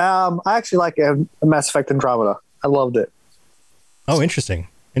 I actually like Mass Effect Andromeda. I loved it. Oh, interesting.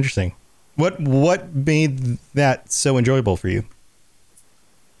 Interesting. What made that so enjoyable for you?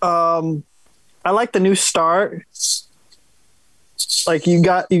 I like the new start. Like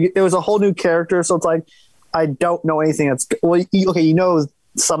it was a whole new character, so it's like I don't know anything. That's you know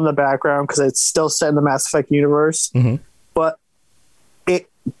some of the background because it's still set in the Mass Effect universe, but it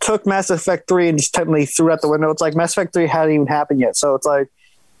took Mass Effect 3 and just technically threw it out the window. It's like Mass Effect 3 hadn't even happened yet, so it's like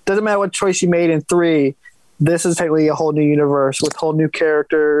doesn't matter what choice you made in 3. This is technically a whole new universe with whole new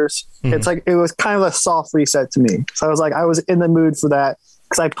characters. It's like it was kind of a soft reset to me. So I was in the mood for that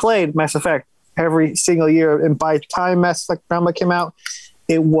because I played Mass Effect every single year, and by the time Mass Effect Andromeda came out,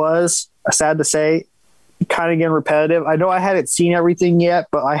 it was sad to say kind of getting repetitive. I know I hadn't seen everything yet,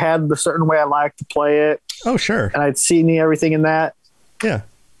 but I had the certain way I like to play it. Oh, sure. And I'd seen everything in that. Yeah.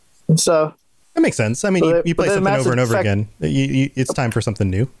 And so that makes sense. I mean, you play something over and over again. It's time for something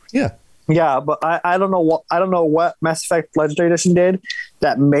new. Yeah. Yeah, but I don't know what Mass Effect Legendary Edition did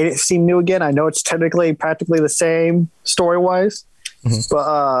that made it seem new again. I know it's technically practically the same story wise,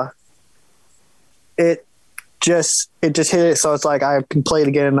 but it just hit it. So it's like I can play it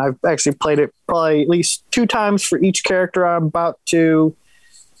again. And I've actually played it probably at least 2 times for each character. I'm about to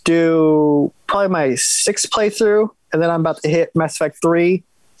do probably my 6th playthrough, and then I'm about to hit Mass Effect 3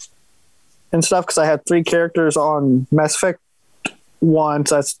 and stuff because I had 3 characters on Mass Effect 1.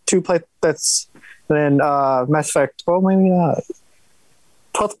 So that's 2 play. That's and then Mass Effect. Well, maybe not.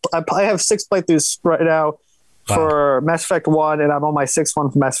 I have 6 playthroughs right now for Mass Effect 1, and I'm on my 6th one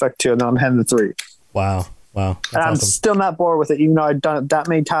for Mass Effect 2, and then I'm heading to 3. Wow. That's and I'm awesome. still not bored with it, even though I've done it that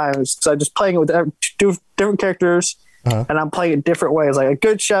many times. So I'm just playing it with 2 different characters, and I'm playing it different ways. Like a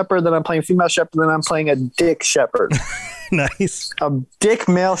good shepherd, then I'm playing female shepherd, then I'm playing a dick shepherd. Nice. A dick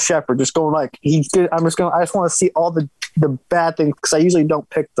male shepherd, just going like he's good. I just want to see all the bad things because I usually don't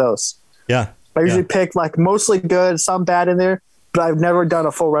pick those. Yeah. I usually pick like mostly good, some bad in there, but I've never done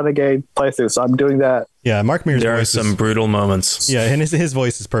a full Renegade playthrough, so I'm doing that. Yeah, Mark Mears. There are some brutal moments. Yeah, and his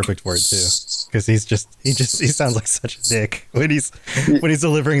voice is perfect for it too, because he sounds like such a dick when he's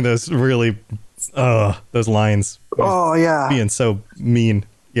delivering those really those lines. Oh yeah, being so mean.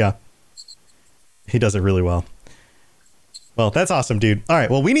 Yeah, he does it really well. Well, that's awesome, dude. All right,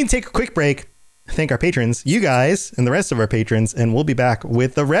 well, we need to take a quick break. Thank our patrons, you guys, and the rest of our patrons, and we'll be back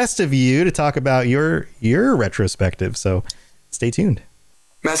with the rest of you to talk about your retrospective. So stay tuned.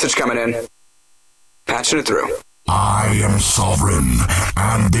 Message coming in. Patching it through. I am sovereign,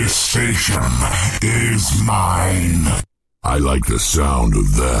 and this station is mine. I like the sound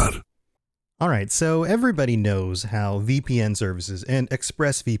of that. All right, so everybody knows how VPN services and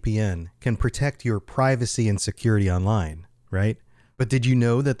ExpressVPN can protect your privacy and security online, right? But did you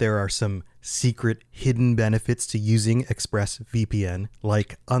know that there are some secret hidden benefits to using ExpressVPN,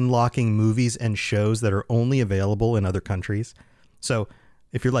 like unlocking movies and shows that are only available in other countries? So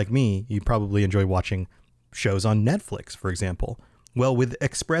if you're like me, you probably enjoy watching shows on Netflix, for example. Well, with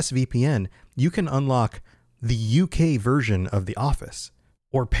ExpressVPN, you can unlock the UK version of The Office,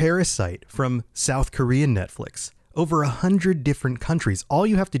 or Parasite from South Korean Netflix. Over 100 different countries. All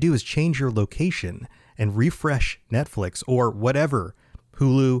you have to do is change your location and refresh Netflix or whatever,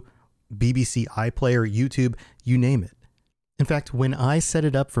 Hulu, BBC iPlayer, YouTube, you name it. In fact, when I set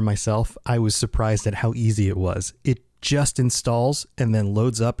it up for myself, I was surprised at how easy it was. It just installs and then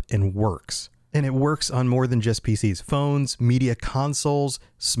loads up and works. And it works on more than just PCs, phones, media consoles,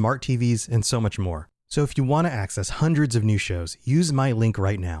 smart TVs, and so much more. So if you want to access hundreds of new shows, use my link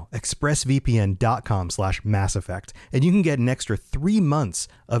right now, expressvpn.com/Mass Effect, and you can get an extra 3 months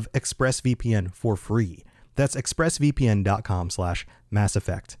of ExpressVPN for free. That's expressvpn.com/Mass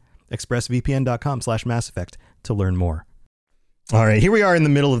Effect. expressvpn.com/Mass Effect to learn more. All right, here we are in the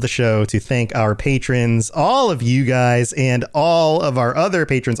middle of the show to thank our patrons, all of you guys, and all of our other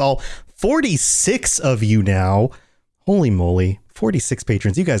patrons, all 46 of you now. Holy moly, 46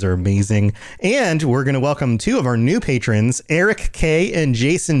 patrons. You guys are amazing. And we're going to welcome 2 of our new patrons, Eric K. and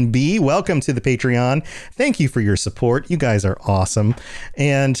Jason B. Welcome to the Patreon. Thank you for your support. You guys are awesome.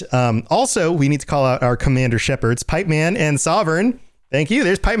 And also, we need to call out our Commander Shepherds, Pipeman and Sovereign. Thank you.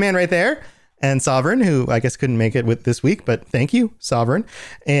 There's Pipeman right there. And Sovereign, who I guess couldn't make it with this week, but thank you, Sovereign.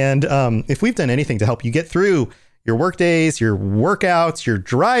 And if we've done anything to help you get through your work days, your workouts, your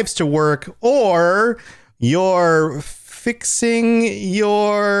drives to work, or you're fixing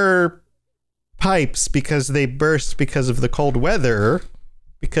your pipes because they burst because of the cold weather,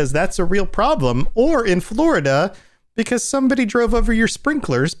 because that's a real problem, or in Florida because somebody drove over your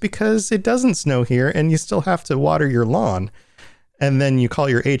sprinklers because it doesn't snow here and you still have to water your lawn. And then you call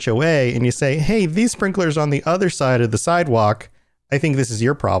your HOA and you say, hey, these sprinklers on the other side of the sidewalk, I think this is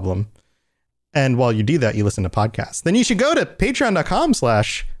your problem. And while you do that, you listen to podcasts. Then you should go to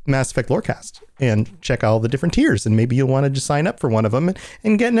patreon.com/Mass Effect Lorecast and check all the different tiers. And maybe you'll want to just sign up for one of them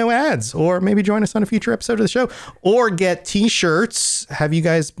and get no ads, or maybe join us on a future episode of the show, or get t-shirts. Have you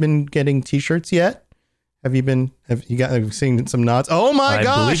guys been getting t-shirts yet? Have you seen some nods? Oh my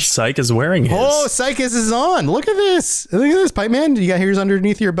gosh. I believe Psych is wearing his. Oh, Psych is on. Look at this. Look at this, Pipe Man. You got yours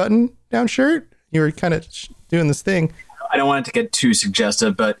underneath your button down shirt? You were kind of doing this thing. I don't want it to get too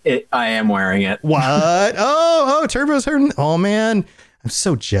suggestive, but I am wearing it. What? Oh, Turbo's hurting. Oh, man. I'm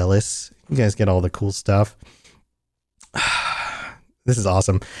so jealous. You guys get all the cool stuff. This is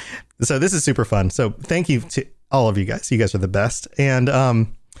awesome. So this is super fun. So thank you to all of you guys. You guys are the best. And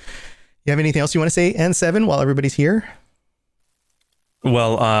you have anything else you want to say, N7, while everybody's here?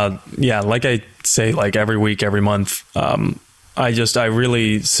 Well, yeah, like I say, like every week, every month, I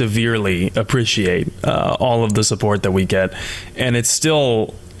really severely appreciate all of the support that we get. And it's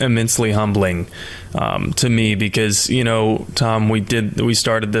still immensely humbling to me because, you know, Tom, we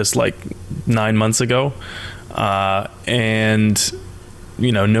started this like 9 months ago. And,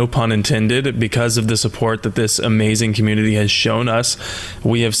 you know, no pun intended, because of the support that this amazing community has shown us,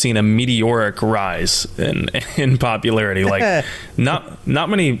 we have seen a meteoric rise in popularity. Like not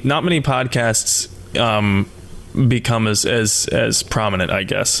many podcasts become as prominent, I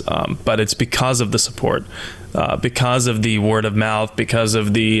guess, but it's because of the support, because of the word of mouth, because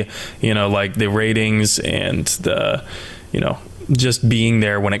of the, you know, like the ratings and the, you know, just being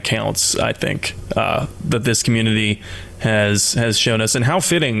there when it counts. I think that this community has shown us, and how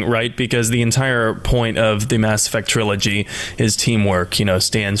fitting, right? Because the entire point of the Mass Effect trilogy is teamwork, you know,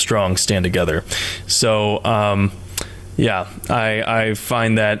 stand strong, stand together. So yeah, I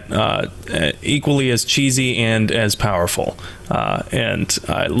find that equally as cheesy and as powerful, and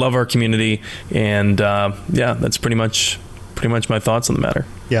I love our community, and yeah, that's pretty much my thoughts on the matter.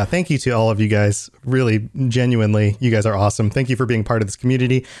 Yeah, thank you to all of you guys. Really, genuinely, you guys are awesome. Thank you for being part of this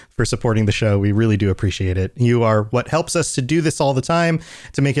community, for supporting the show. We really do appreciate it. You are what helps us to do this all the time,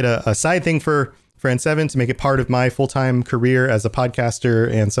 to make it a side thing for N7, to make it part of my full-time career as a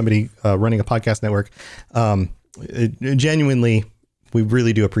podcaster and somebody running a podcast network. Genuinely, we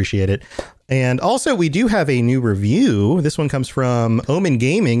really do appreciate it. And also, we do have a new review. This one comes from Omen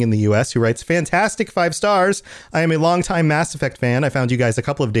Gaming in the US, who writes, fantastic 5 stars. I am a longtime Mass Effect fan. I found you guys a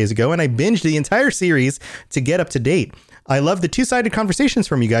couple of days ago, and I binged the entire series to get up to date. I love the two-sided conversations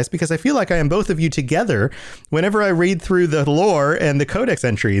from you guys because I feel like I am both of you together. Whenever I read through the lore and the codex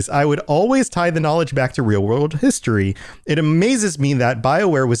entries, I would always tie the knowledge back to real-world history. It amazes me that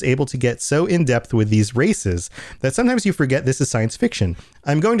BioWare was able to get so in-depth with these races that sometimes you forget this is science fiction.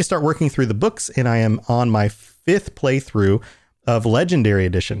 I'm going to start working through the books, and I am on my 5th playthrough of Legendary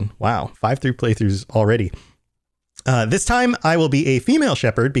Edition. Wow, 5 through playthroughs already. This time I will be a female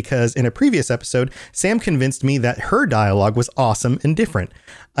shepherd because in a previous episode, Sam convinced me that her dialogue was awesome and different.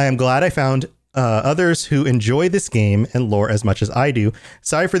 I am glad I found others who enjoy this game and lore as much as I do.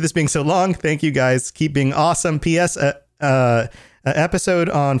 Sorry for this being so long. Thank you guys. Keep being awesome. P.S. An episode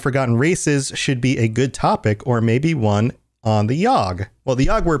on Forgotten Races should be a good topic, or maybe one on the Yogg. Well, the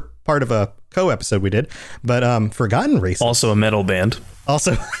Yogg were part of a co-episode we did, but Forgotten Races. Also a metal band.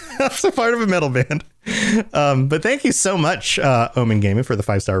 Also part of a metal band. But thank you so much, Omen Gaming, for the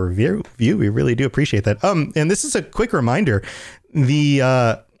 5-star review. We really do appreciate that. And this is a quick reminder. There's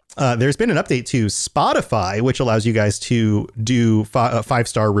been an update to Spotify, which allows you guys to do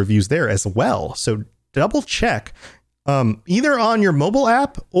 5-star reviews there as well. So double check either on your mobile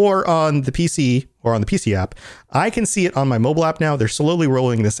app or on the PC app. I can see it on my mobile app now. They're slowly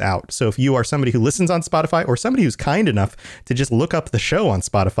rolling this out. So if you are somebody who listens on Spotify, or somebody who's kind enough to just look up the show on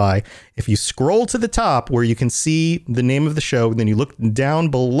Spotify, if you scroll to the top where you can see the name of the show, then you look down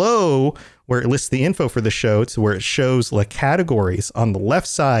below where it lists the info for the show to where it shows like categories. On the left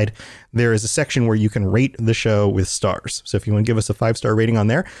side, there is a section where you can rate the show with stars. So if you want to give us a 5-star rating on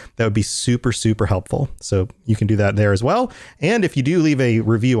there, that would be super, super helpful. So you can do that there as well. And if you do leave a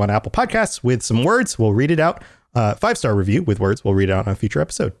review on Apple Podcasts with some words, we'll read it out. 5-star review with words, we'll read it out on a future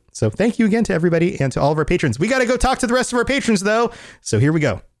episode. So thank you again to everybody and to all of our patrons. We got to go talk to the rest of our patrons, though. So here we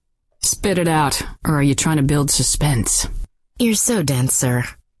go. Spit it out, or are you trying to build suspense? You're so dense, sir.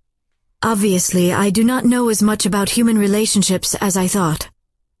 Obviously, I do not know as much about human relationships as I thought.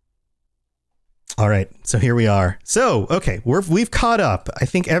 All right, so here we are. So, okay, we've caught up. I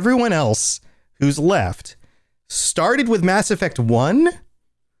think everyone else who's left started with Mass Effect 1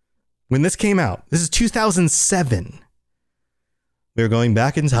 when this came out. This is 2007. We're going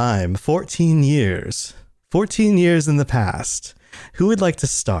back in time, 14 years. 14 years in the past. Who would like to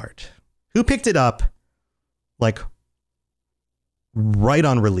start? Who picked it up, like, right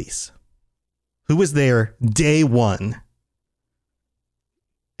on release? Who was there day one?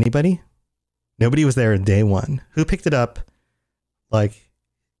 Anybody? Nobody was there day one. Who picked it up like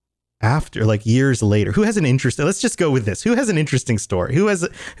after, like years later? Who has an interest? Let's just go with this. Who has an interesting story? Who has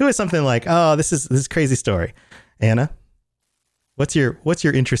something like, oh, this is crazy story? Anna, what's your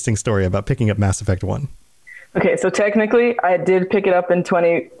interesting story about picking up Mass Effect 1? Okay, so technically I did pick it up in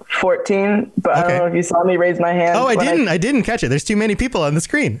 2014, but I don't know if you saw me raise my hand. Oh, I didn't catch it. There's too many people on the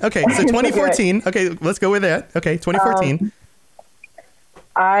screen. Okay, so 2014. Okay, let's go with that. Okay, 2014.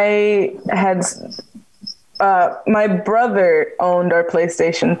 I had my brother owned our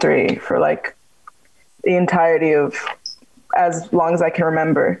PlayStation 3 for like the entirety of as long as I can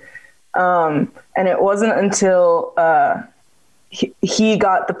remember. And it wasn't until he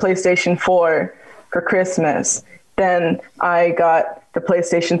got the PlayStation 4 for Christmas, then I got the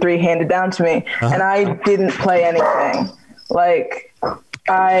PlayStation 3 handed down to me, and I didn't play anything. Like,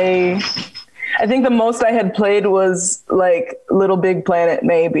 I think the most I had played was like Little Big Planet,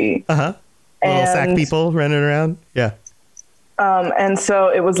 maybe. Little sack people running around. Yeah. And so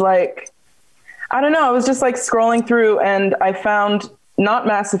it was like, I don't know. I was just like scrolling through, and I found not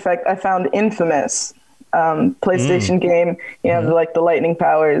Mass Effect. I found Infamous, PlayStation game. You know, like the lightning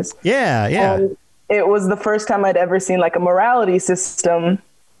powers. Yeah. And it was the first time I'd ever seen like a morality system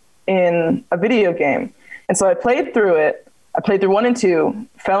in a video game. And so I played through it. I played through 1 and 2,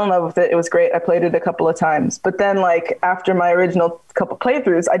 fell in love with it. It was great. I played it a couple of times. But then like after my original couple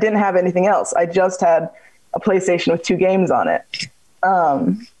playthroughs, I didn't have anything else. I just had a PlayStation with 2 games on it.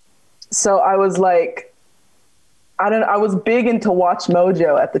 So I was like, I was big into Watch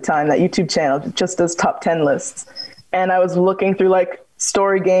Mojo at the time, that YouTube channel, just does top 10 lists. And I was looking through like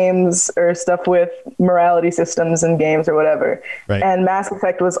story games or stuff with morality systems and games or whatever. Right. And Mass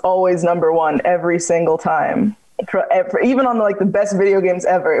Effect was always number 1 every single time. Even on like the best video games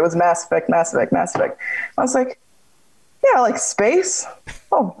ever, it was Mass Effect, Mass Effect, Mass Effect. I was like, yeah, I like space.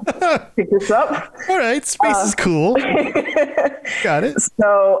 Oh, pick this up. All right, space is cool. Got it.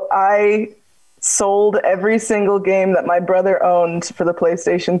 So I sold every single game that my brother owned for the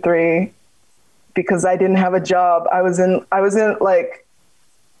PlayStation 3 because I didn't have a job. I was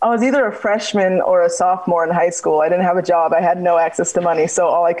either a freshman or a sophomore in high school. I didn't have a job. I had no access to money. So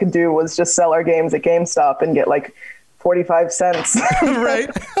all I could do was just sell our games at GameStop and get like 45 cents. Right.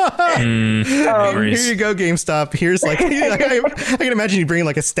 Here you go, GameStop. Here's like, I can imagine you bringing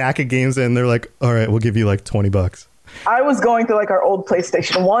like a stack of games in. They're like, all right, we'll give you like $20. I was going through like our old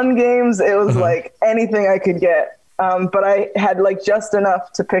PlayStation 1 games. It was like anything I could get. But I had like just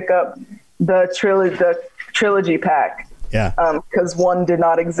enough to pick up the trilogy pack. Yeah. Because 1 did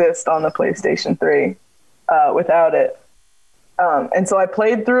not exist on the PlayStation 3 without it. And so I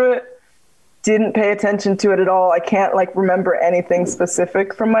played through it. didn't pay attention to it at all. I can't like remember anything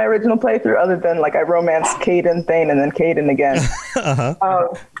specific from my original playthrough other than like I romanced Caden, Thane, and then Caden again.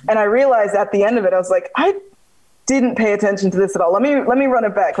 And I realized at the end of it, I was like, I didn't pay attention to this at all. Let me run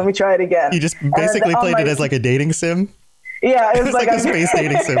it back. Let me try it again. You just basically played it as like a dating sim? Yeah, it was like a space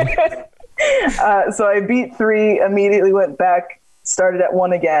dating sim. So I beat 3, immediately went back, started at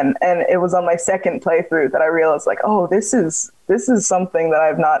 1 again, and it was on my second playthrough that I realized like, oh, this is something that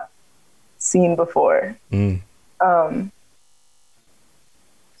I've not seen before.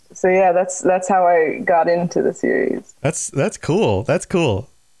 So yeah, that's how I got into the series. That's cool.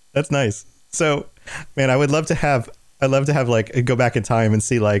 That's nice. So, man, I would love to have like go back in time and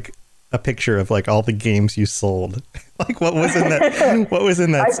see like a picture of like all the games you sold. Like what was in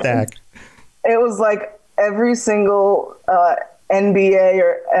that stack? It was like every single NBA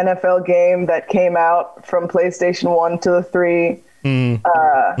or NFL game that came out from PlayStation 1 to the 3.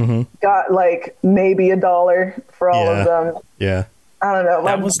 Got like maybe $1 for all of them. Yeah. I don't know.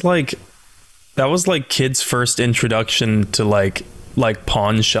 That was like kids' first introduction to like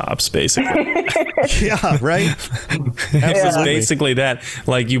pawn shops, basically. Yeah, right. It was basically that.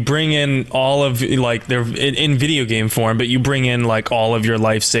 Like you bring in all of like they're in video game form, but you bring in like all of your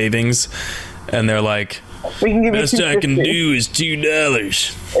life savings, and they're like, we can give best you I can do is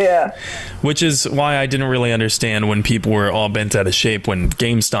 $2. Yeah. Which is why I didn't really understand when people were all bent out of shape when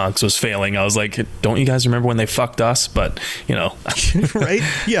GameStocks was failing. I was like, don't you guys remember when they fucked us? But, you know. Right?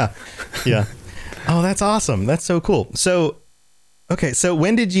 Yeah. Yeah. Oh, that's awesome. That's so cool. So, okay. So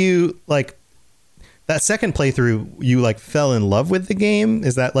when did you, like, that second playthrough, you, like, fell in love with the game?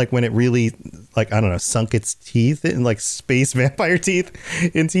 Is that, like, when it really, like, I don't know, sunk its teeth, in, like, space vampire teeth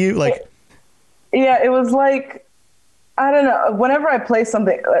into you? Like, yeah, it was like, I don't know. Whenever I play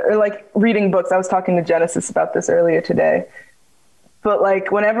something, or like reading books, I was talking to Genesis about this earlier today. But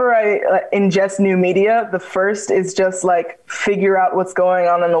like whenever I ingest new media, the first is just like figure out what's going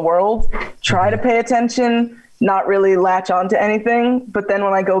on in the world, try to pay attention, not really latch on to anything. But then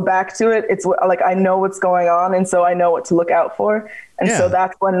when I go back to it, it's like I know what's going on, and so I know what to look out for. And so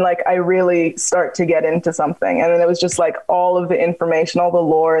that's when like I really start to get into something. And then it was just like all of the information, all the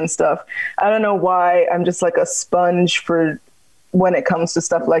lore and stuff. I don't know why I'm just like a sponge for when it comes to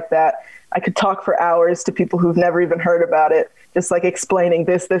stuff like that. I could talk for hours to people who've never even heard about it, just like explaining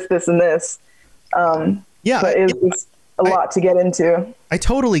this, and this. But it was a lot to get into. I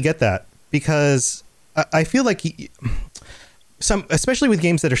totally get that, because I feel like especially with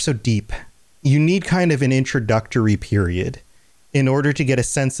games that are so deep, you need kind of an introductory period in order to get a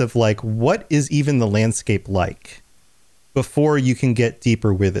sense of like, what is even the landscape like before you can get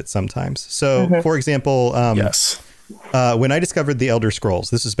deeper with it sometimes. So for example, when I discovered the Elder Scrolls,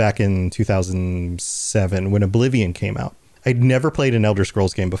 this was back in 2007 when Oblivion came out. I'd never played an Elder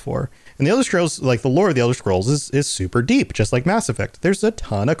Scrolls game before. And the Elder Scrolls, like the lore of the Elder Scrolls is super deep, just like Mass Effect. There's a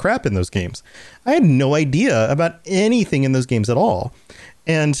ton of crap in those games. I had no idea about anything in those games at all.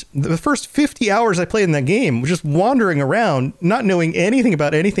 And the first 50 hours I played in that game was just wandering around, not knowing anything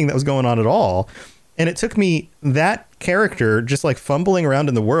about anything that was going on at all. And it took me that character just like fumbling around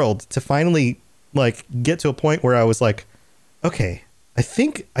in the world to finally like get to a point where I was like, okay, I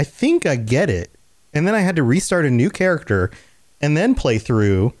think I get it. And then I had to restart a new character and then play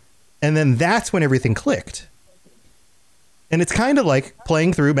through. And then that's when everything clicked. And it's kind of like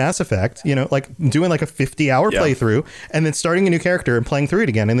playing through Mass Effect, you know, like doing like a 50-hour playthrough and then starting a new character and playing through it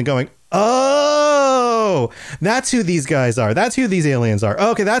again and then going, oh, that's who these guys are. That's who these aliens are.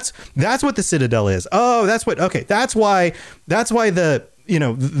 Okay, that's what the Citadel is. Oh, that's why the, you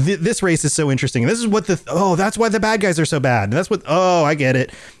know, this race is so interesting. This is what that's why the bad guys are so bad. That's what, I get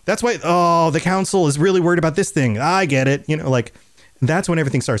it. That's why, the council is really worried about this thing. I get it. You know, like that's when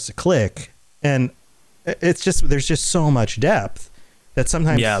everything starts to click. And it's just, there's just so much depth that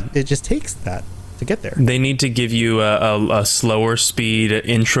sometimes it just takes that to get there. They need to give you a slower speed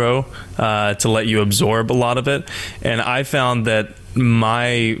intro to let you absorb a lot of it. And I found that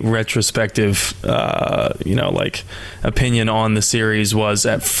my retrospective, opinion on the series was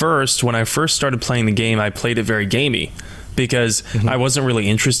at first, when I first started playing the game, I played it very gamey because I wasn't really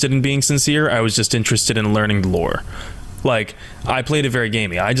interested in being sincere. I was just interested in learning the lore. Like, I played it very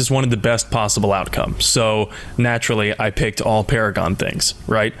gamey. I just wanted the best possible outcome. So naturally, I picked all Paragon things,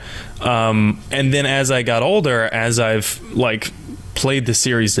 right? And then as I got older, as I've like played the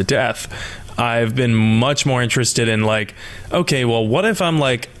series to death, I've been much more interested in like, okay, well, what if I'm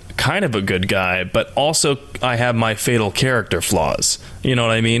like kind of a good guy, but also I have my fatal character flaws? You know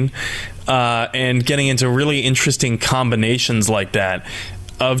what I mean? And getting into really interesting combinations like that.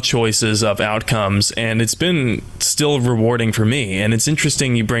 of choices, of outcomes, and it's been still rewarding for me. And it's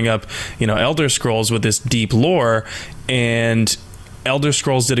interesting you bring up, Elder Scrolls with this deep lore, and Elder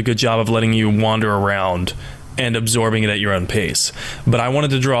Scrolls did a good job of letting you wander around and absorbing it at your own pace. But I wanted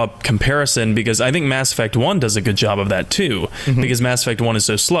to draw a comparison because I think Mass Effect 1 does a good job of that too, because Mass Effect 1 is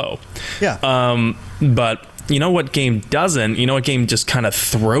so slow. Yeah. But you know what game doesn't? You know what game just kind of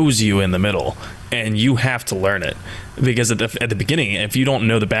throws you in the middle, and you have to learn it, because at the beginning, if you don't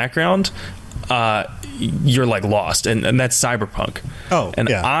know the background, you're like lost, and that's Cyberpunk.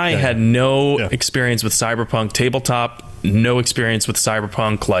 I had no experience with Cyberpunk tabletop, no experience with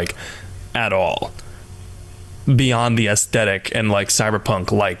Cyberpunk like at all, beyond the aesthetic and like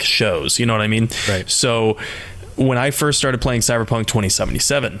Cyberpunk like shows, you know what I mean? Right. So when I first started playing Cyberpunk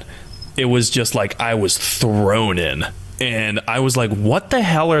 2077, it was just like I was thrown in, and I was like, what the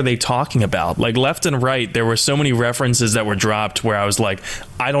hell are they talking about? Like left and right, there were so many references that were dropped where I was like,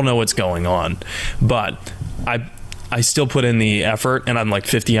 I don't know what's going on. But I still put in the effort, and I'm like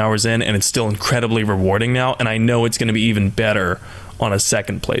 50 hours in, and it's still incredibly rewarding now, and I know it's going to be even better on a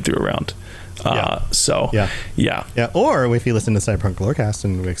second playthrough round. Or if you listen to Cyberpunk Lorecast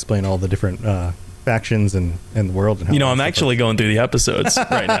and we explain all the different factions and the world, and how I'm actually going through the episodes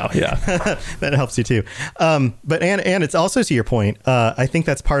right now. Yeah, that helps you too. But and it's also, to your point, I think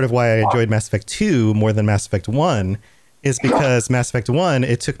that's part of why I enjoyed Mass Effect 2 more than Mass Effect 1, is because Mass Effect 1,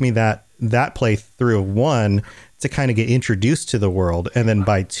 it took me that playthrough of 1 to kind of get introduced to the world, and then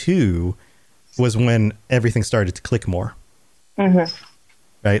by 2 was when everything started to click more.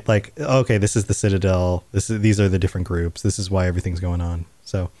 Right, like, okay, this is the Citadel. These are the different groups. This is why everything's going on.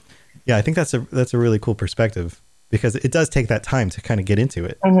 So, yeah, I think that's a really cool perspective, because it does take that time to kind of get into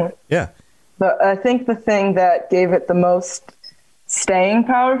it. Yeah. But I think the thing that gave it the most staying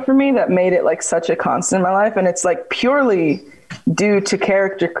power for me, that made it like such a constant in my life, and it's like purely due to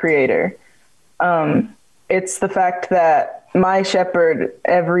character creator. It's the fact that my shepherd,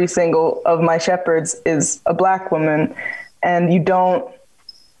 every single of my shepherds, is a Black woman, and you don't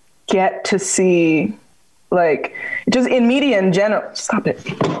get to see, like, just in media in general. Stop it!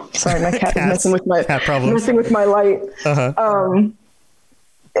 Sorry, my cat is messing with my light.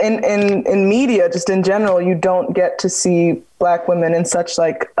 In media, just in general, you don't get to see Black women in such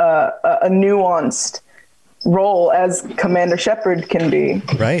like a nuanced role as Commander Shepard can be.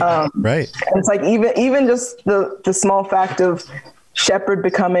 Right. Right. And it's like even just the small fact of Shepard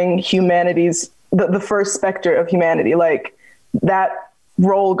becoming humanity's the first Spectre of humanity, like that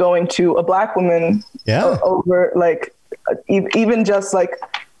role going to a Black woman over like even just like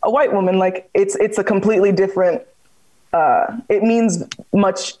a white woman, like it's a completely different. It means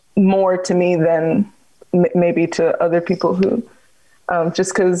much more to me than maybe to other people who,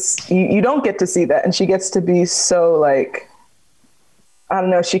 just because you don't get to see that, and she gets to be so like, I don't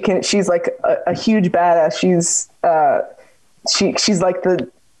know, she's like a huge badass. She's like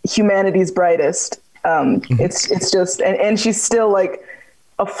the humanity's brightest. It's just, and she's still like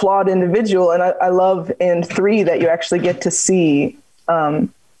a flawed individual. And I love in 3 that you actually get to see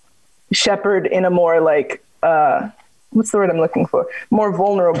Shepard in a more like, what's the word I'm looking for? More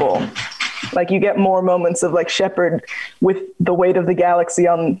vulnerable. Like you get more moments of like Shepard with the weight of the galaxy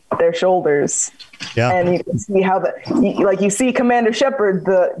on their shoulders. Yeah. And you can see how you see Commander Shepard,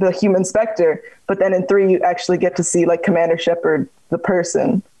 the human Spectre, but then in 3 you actually get to see like Commander Shepard, the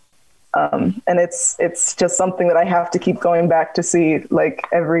person. And it's just something that I have to keep going back to see like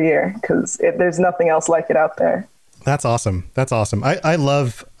every year, because there's nothing else like it out there. That's awesome. I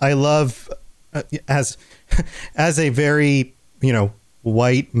love as a very,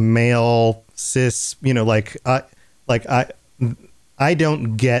 white male cis, I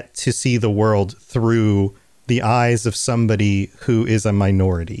don't get to see the world through the eyes of somebody who is a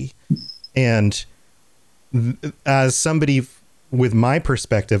minority. And as somebody with my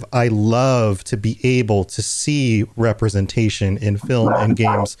perspective, I love to be able to see representation in film and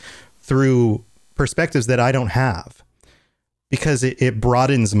games through perspectives that I don't have, because it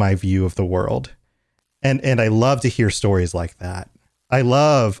broadens my view of the world. And I love to hear stories like that. I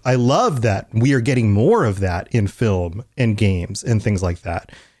love that we are getting more of that in film and games and things like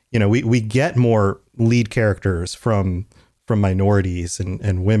that. We get more lead characters from minorities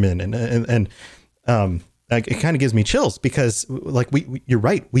and women and like it kind of gives me chills, because like you're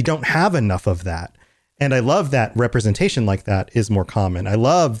right, we don't have enough of that. And I love that representation like that is more common. I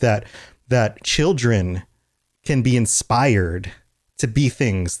love that children can be inspired to be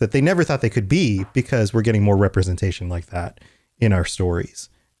things that they never thought they could be, because we're getting more representation like that in our stories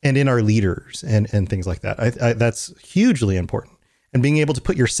and in our leaders and things like that. I that's hugely important. And being able to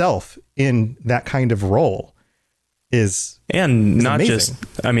put yourself in that kind of role and not amazing.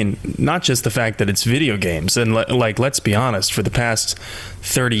 not just the fact that it's video games, and like, let's be honest, for the past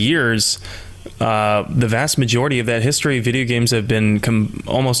 30 years, the vast majority of that history, video games have been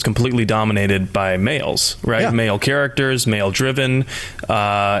almost completely dominated by males, right? Yeah. Male characters, male driven,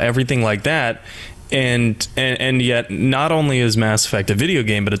 everything like that. And yet, not only is Mass Effect a video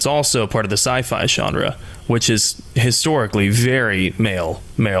game, but it's also part of the sci-fi genre, which is historically very male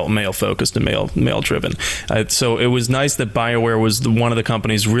focused and male driven. So it was nice that BioWare was one of the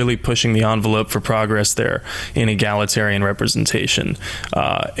companies really pushing the envelope for progress there in egalitarian representation,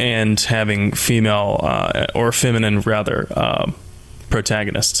 and having female or feminine rather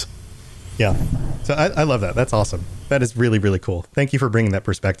protagonists. Yeah, so I love that. That's awesome. That is really, really cool. Thank you for bringing that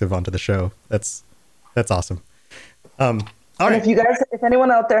perspective onto the show. That's awesome. All right. If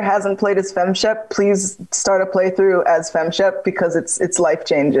anyone out there hasn't played as FemShep, please start a playthrough as FemShep because it's life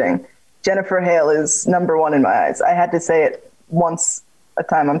changing. Jennifer Hale is number one in my eyes. I had to say it once a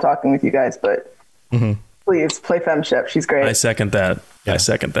time I'm talking with you guys, but please play FemShep. She's great. I second that.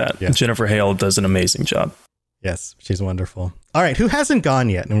 Yeah. Jennifer Hale does an amazing job. Yes, she's wonderful. All right, who hasn't gone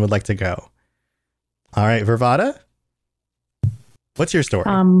yet and would like to go? All right, Vervada, what's your story?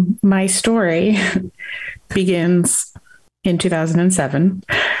 My story begins in 2007.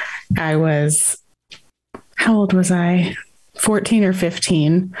 I was, how old was I? 14 or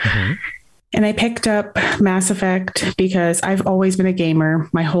 15. And I picked up Mass Effect because I've always been a gamer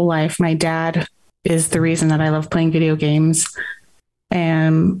my whole life. My dad is the reason that I love playing video games.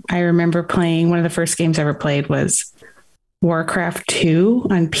 And I remember playing, one of the first games I ever played was Warcraft 2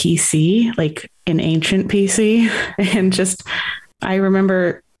 on PC, like an ancient PC. And I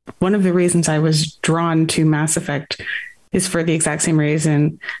remember one of the reasons I was drawn to Mass Effect is for the exact same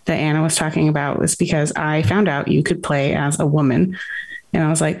reason that Anna was talking about, was because I found out you could play as a woman. And I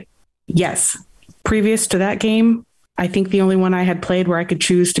was like, yes. Previous to that game, I think the only one I had played where I could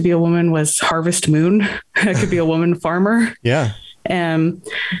choose to be a woman was Harvest Moon. I could be a woman farmer. Yeah.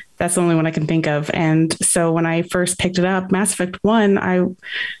 That's the only one I can think of. And so when I first picked it up, Mass Effect 1,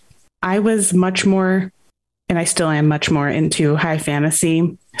 I was much more, and I still am much more into high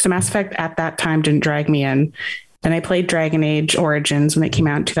fantasy. So Mass Effect at that time didn't drag me in. Then I played Dragon Age Origins when it came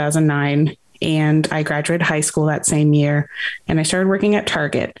out in 2009, and I graduated high school that same year, and I started working at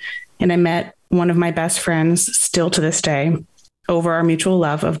Target, and I met one of my best friends still to this day over our mutual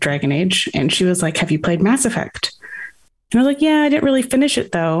love of Dragon Age. And she was like, have you played Mass Effect? And I was like, yeah, I didn't really finish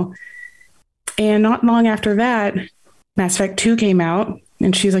it though. And not long after that, Mass Effect 2 came out,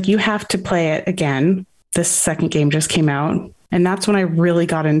 and she's like, you have to play it again. This second game just came out. And that's when I really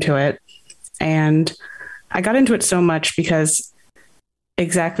got into it. And I got into it so much because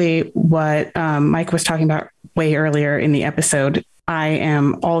exactly what Mike was talking about way earlier in the episode, I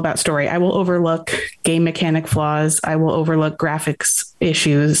am all about story. I will overlook game mechanic flaws. I will overlook graphics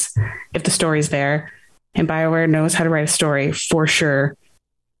issues if the story's there. And BioWare knows how to write a story for sure.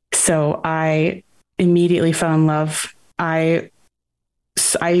 So I immediately fell in love. I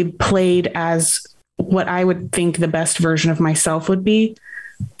played as what I would think the best version of myself would be.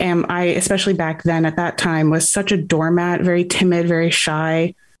 And I, especially back then at that time, was such a doormat, very timid, very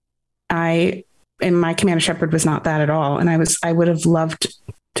shy. And my Commander Shepard was not that at all. And I would have loved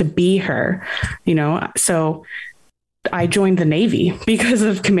to be her, so I joined the Navy because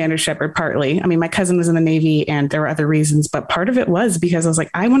of Commander Shepard, partly. I mean, my cousin was in the Navy and there were other reasons, but part of it was because I was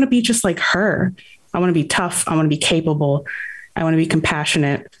like, I want to be just like her. I want to be tough. I want to be capable. I want to be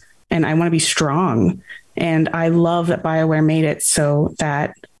compassionate, and I want to be strong. And I love that BioWare made it so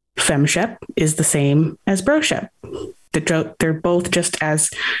that FemShep is the same as BroShep. They're both just as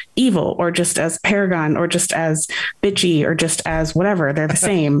evil, or just as Paragon, or just as bitchy, or just as whatever. They're the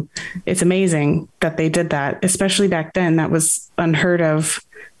same. It's amazing that they did that, especially back then. That was unheard of.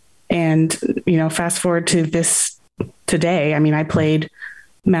 And, fast forward to this today. I mean, I played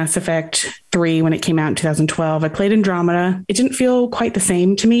Mass Effect 3 when it came out in 2012. I played Andromeda. It didn't feel quite the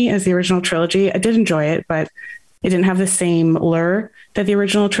same to me as the original trilogy. I did enjoy it, but it didn't have the same lure that the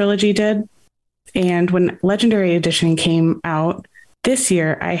original trilogy did. And when Legendary Edition came out this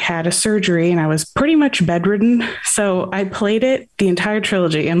year, I had a surgery and I was pretty much bedridden. So I played it, the entire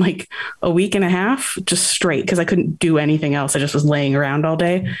trilogy, in like a week and a half, just straight, because I couldn't do anything else. I just was laying around all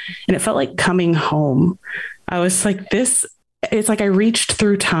day, and it felt like coming home. I was like, it's like I reached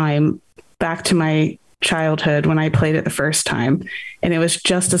through time back to my childhood when I played it the first time. And it was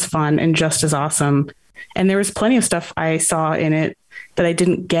just as fun and just as awesome. And there was plenty of stuff I saw in it that I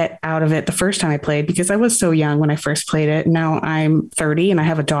didn't get out of it the first time I played, because I was so young when I first played it. Now I'm 30 and I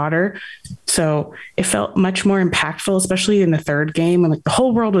have a daughter. So it felt much more impactful, especially in the third game when like the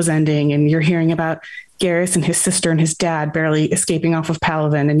whole world was ending and you're hearing about Garrus and his sister and his dad barely escaping off of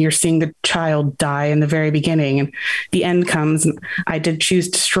Palaven, and you're seeing the child die in the very beginning, and the end comes, and I did choose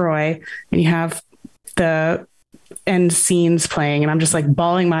destroy, and you have the end scenes playing, and I'm just like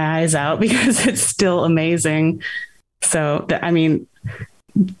bawling my eyes out because it's still amazing. So I mean,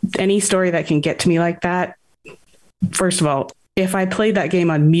 any story that can get to me like that, first of all, if I played that game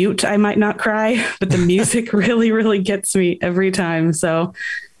on mute, I might not cry, but the music really, really gets me every time. So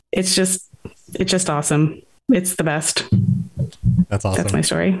it's just awesome. It's the best. That's awesome. That's my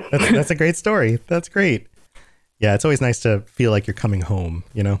story. That's a great story. That's great. Yeah, it's always nice to feel like you're coming home,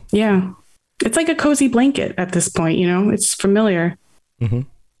 you know? Yeah. It's like a cozy blanket at this point, you know? It's familiar. Mm-hmm.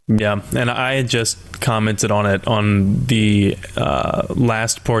 Yeah, and I had just commented on it on the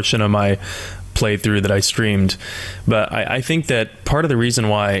last portion of my playthrough that I streamed, but I think that part of the reason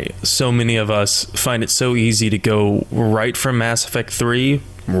why so many of us find it so easy to go right from Mass Effect 3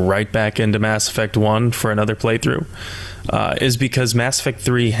 right back into Mass Effect 1 for another playthrough is because Mass Effect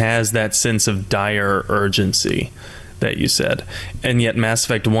 3 has that sense of dire urgency that you said, and yet Mass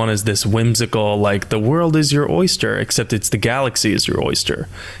Effect 1 is this whimsical, like, the world is your oyster, except it's the galaxy is your oyster.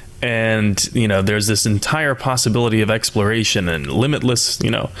 And, you know, there's this entire possibility of exploration and limitless, you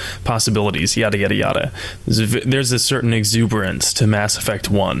know, possibilities, yada, yada, yada. There's a certain exuberance to Mass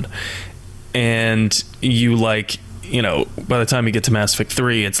Effect 1. And you, like, you know, by the time you get to Mass Effect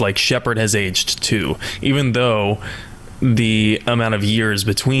 3, it's like Shepard has aged too. Even though the amount of years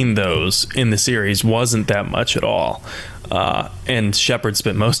between those in the series wasn't that much at all. And Shepard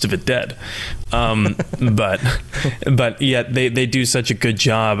spent most of it dead. But yet they do such a good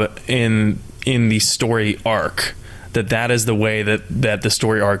job in the story arc that is the way that the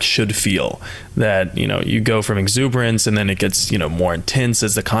story arc should feel. That, you know, you go from exuberance and then it gets, you know, more intense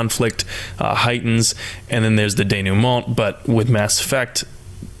as the conflict heightens, and then there's the denouement. But with Mass Effect,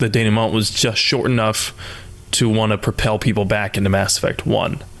 the denouement was just short enough to want to propel people back into Mass Effect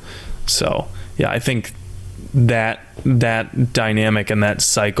 1. So yeah, I think that dynamic and that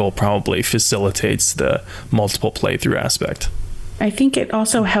cycle probably facilitates the multiple playthrough aspect. I think it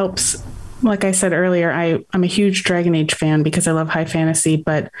also helps, like I said earlier, I'm a huge Dragon Age fan because I love high fantasy,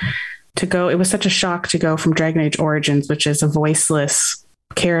 but it was such a shock to go from Dragon Age Origins, which is a voiceless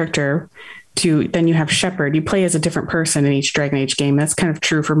character, to then you have Shepard. You play as a different person in each Dragon Age game. That's kind of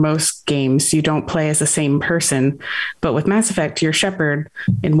true for most games. You don't play as the same person. But with Mass Effect, you're Shepard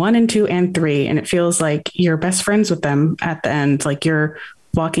in 1 and 2 and 3, and it feels like you're best friends with them at the end. Like you're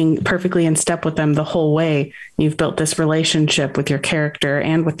walking perfectly in step with them the whole way. You've built this relationship with your character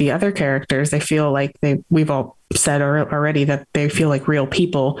and with the other characters. They feel like we've all said already that they feel like real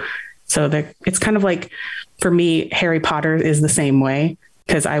people. So it's kind of like, for me, Harry Potter is the same way,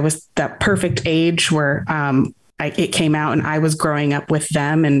 because I was that perfect age where it came out and I was growing up with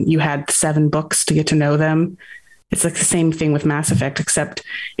them, and you had 7 books to get to know them. It's like the same thing with Mass Effect, except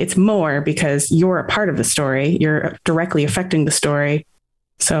it's more because you're a part of the story. You're directly affecting the story.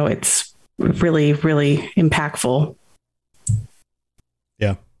 So it's really, really impactful.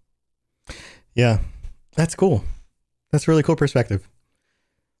 Yeah. Yeah. That's cool. That's a really cool perspective.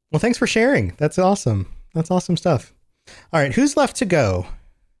 Well, thanks for sharing. That's awesome. That's awesome stuff. All right. Who's left to go?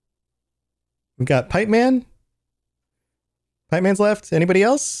 We've got Pipe Man. Pipe Man's left. Anybody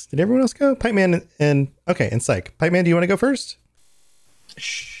else? Did everyone else go? Pipe Man and Psych. Pipe Man, do you want to go first?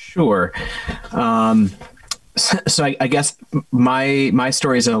 Sure. So I guess my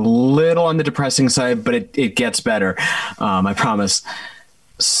story is a little on the depressing side, but it gets better. I promise.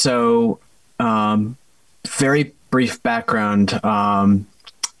 So, very brief background. I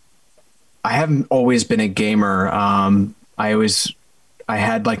haven't always been a gamer. I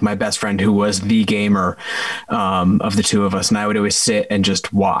had like my best friend who was the gamer of the two of us, and I would always sit and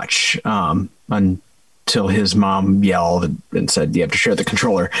just watch until his mom yelled and said, "You have to share the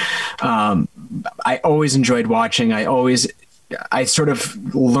controller." I always enjoyed watching. I sort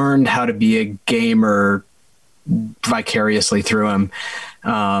of learned how to be a gamer vicariously through him.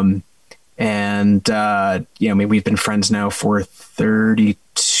 We've been friends now for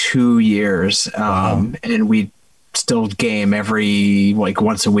 32 years. Wow. And we still game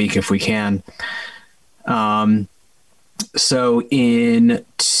once a week if we can. So in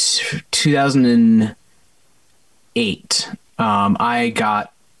 2008,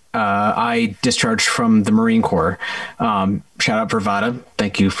 I discharged from the Marine Corps. Shout out Bravada.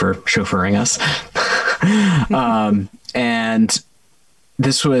 Thank you for chauffeuring us. And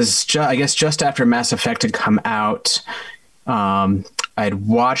this was, just after Mass Effect had come out. I'd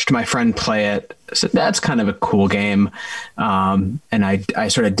watched my friend play it. So that's kind of a cool game. And I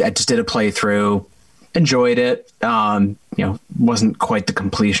just did a playthrough, enjoyed it. Wasn't quite the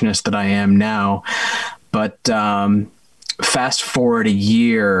completionist that I am now, but fast forward a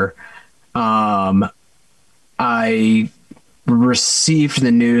year, I received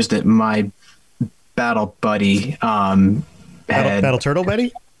the news that my battle buddy Battle Turtle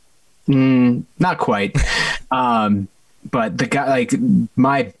Buddy? Not quite. But the guy, like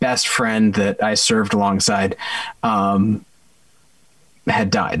my best friend that I served alongside, had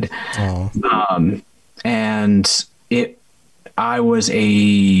died. And I was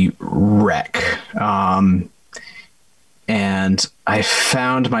a wreck. And I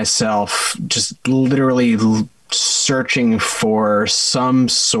found myself just literally searching for some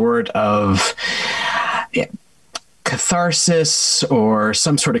sort of catharsis or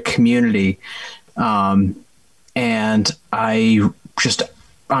some sort of community. And I just,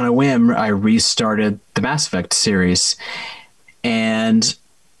 on a whim, I restarted the Mass Effect series. And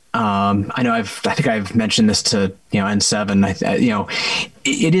I think I've mentioned this to N7.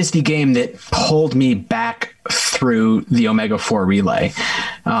 It is the game that pulled me back through the Omega 4 relay,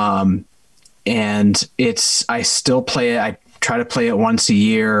 and I still play it. I try to play it once a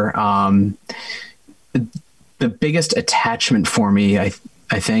year. The biggest attachment for me, I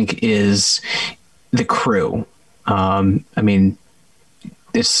think, is the crew.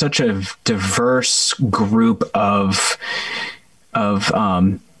 It's such a diverse group of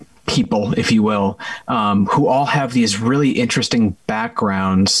people, if you will, who all have these really interesting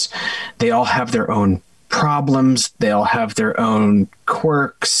backgrounds. They all have their own problems. They all have their own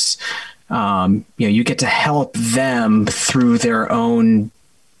quirks. You get to help them through their own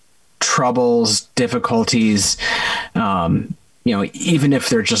troubles, difficulties. Even if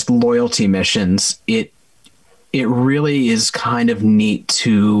they're just loyalty missions, it really is kind of neat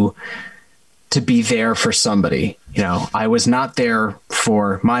to be there for somebody. I was not there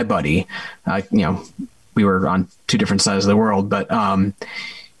for my buddy. We were on two different sides of the world, but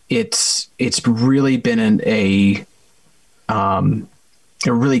it's really been a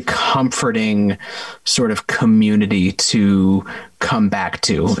really comforting sort of community to come back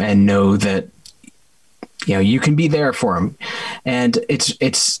to and know that you can be there for them. And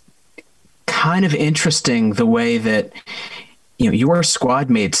it's kind of interesting the way that your squad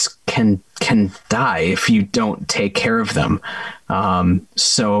mates can die if you don't take care of them.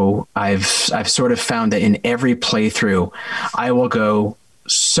 So I've sort of found that in every playthrough, I will go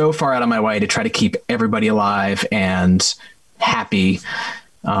so far out of my way to try to keep everybody alive and happy.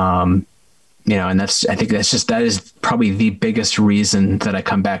 And I think that is probably the biggest reason that I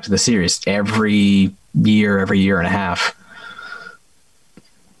come back to the series every year and a half.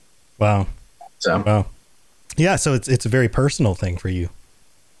 Wow. Wow. Yeah, so it's a very personal thing for you.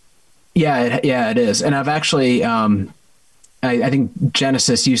 Yeah, it is. And I've actually, I think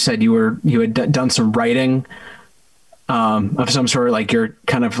Genesis, you said you had done some writing of some sort, like your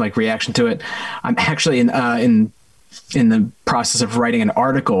kind of like reaction to it. I'm actually in the process of writing an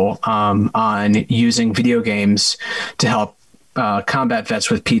article on using video games to help combat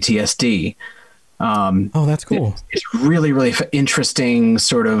vets with PTSD. Oh, that's cool. It's really, really interesting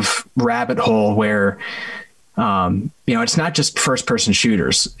sort of rabbit hole where, it's not just first person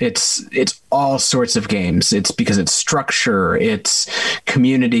shooters. It's all sorts of games. It's because it's structure, it's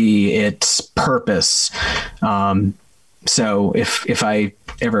community, it's purpose. So if I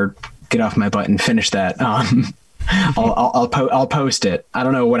ever get off my butt and finish that, I'll post it. I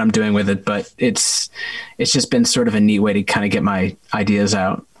don't know what I'm doing with it, but it's just been sort of a neat way to kind of get my ideas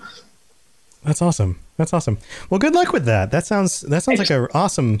out. That's awesome. Well, good luck with that. That sounds like an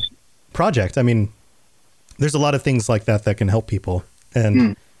awesome project. I mean, there's a lot of things like that can help people.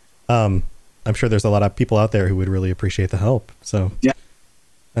 And I'm sure there's a lot of people out there who would really appreciate the help. So yeah,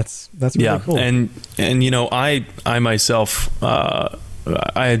 that's really cool. And I myself, I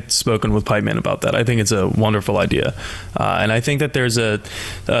had spoken with Pipeman about that. I think it's a wonderful idea. And I think that there's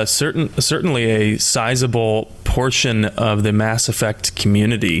certainly a sizable portion of the Mass Effect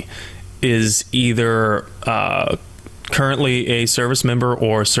community is either currently a service member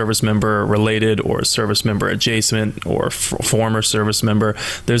or service member related or service member adjacent or former service member.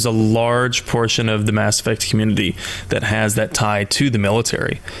 There's a large portion of the Mass Effect community that has that tie to the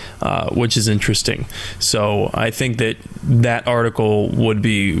military, which is interesting. So I think that article would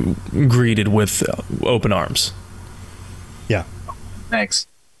be greeted with open arms. Yeah. Thanks.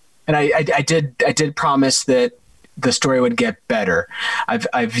 And I did promise that the story would get better.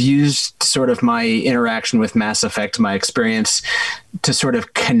 I've used sort of my interaction with Mass Effect, my experience, to sort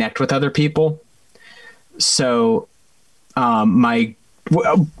of connect with other people. So all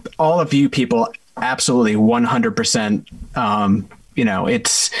of you people, absolutely 100%.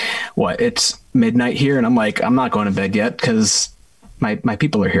 It's it's midnight here, and I'm like, I'm not going to bed yet because my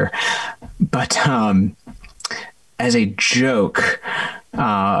people are here. But as a joke,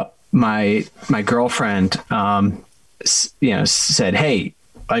 my girlfriend, said, "Hey,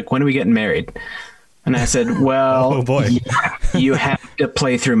 like, when are we getting married?" And I said, "Well, oh boy, you have to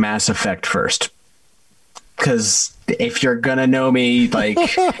play through Mass Effect first, because if you're gonna know me, like."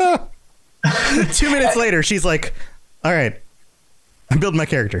 2 minutes later, she's like, "All right, I'm building my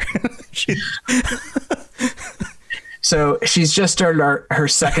character." So she's just started her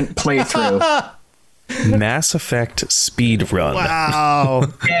second playthrough. Mass Effect speed run. Wow.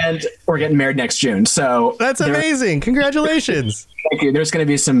 And we're getting married next June. So that's amazing. Congratulations. Thank you. There's going to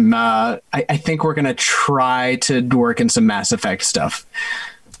be some, I think we're going to try to work in some Mass Effect stuff.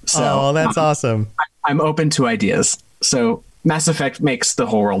 So that's awesome. I'm open to ideas. So Mass Effect makes the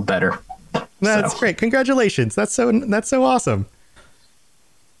whole world better. That's great. Congratulations. That's so awesome.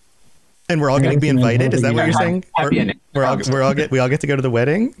 And we're all going to be invited. Is that what you're saying? We all get to go to the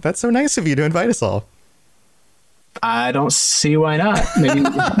wedding. That's so nice of you to invite us all. I don't see why not. Maybe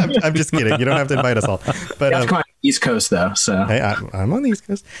I'm just kidding. You don't have to invite us all. But you have to come on the East Coast though. So hey, I'm on the East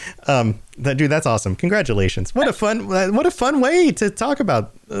Coast. Dude, that's awesome. Congratulations. What a fun way to talk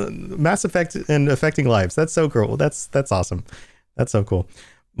about Mass Effect and affecting lives. That's so cool. That's awesome. That's so cool.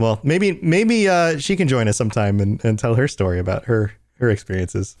 Well, maybe she can join us sometime and tell her story about her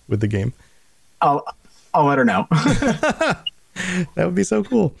experiences with the game. I'll let her know. That would be so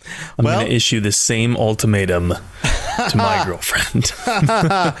cool. I'm going to issue the same ultimatum to my girlfriend.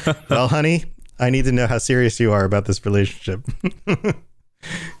 Well, honey, I need to know how serious you are about this relationship.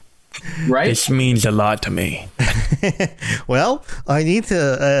 Right? This means a lot to me. Well, I need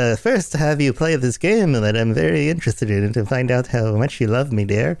to first have you play this game that I'm very interested in to find out how much you love me,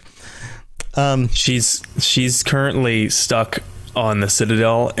 dear. She's currently stuck on the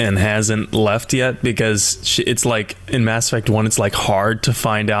Citadel and hasn't left yet because it's like in Mass Effect 1 it's like hard to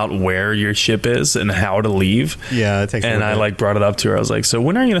find out where your ship is and how to leave. Yeah, it takes and I like brought it up to her. I was like, so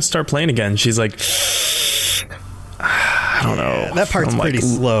when are you gonna start playing again? She's like, I don't know. That part's pretty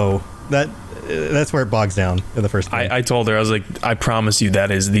slow. That's where it bogs down in the first game. I told her, I was like, I promise you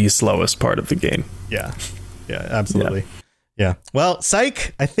that is the slowest part of the game. Yeah absolutely. Yeah. Well,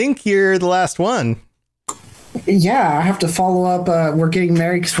 Psych, I think you're the last one. Yeah, I have to follow up. We're getting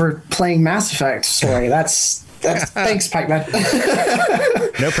married because we're playing Mass Effect story. That's thanks, Pikeman.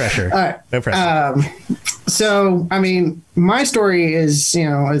 No pressure. No pressure. So, I mean, my story is,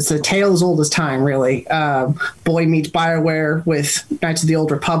 it's a tale as old as time, really. Boy meets BioWare with Knights of the Old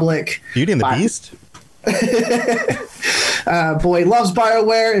Republic. Beauty and the Beast? Boy loves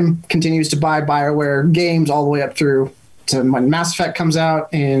BioWare and continues to buy BioWare games all the way up through to when Mass Effect comes out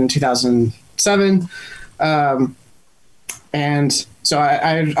in 2007. And so I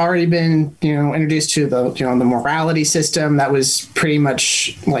had already been, introduced to the morality system. That was pretty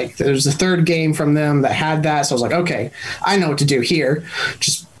much like, there's a third game from them that had that. So I was like, okay, I know what to do here.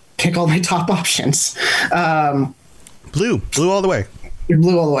 Just pick all my top options. Blue all the way.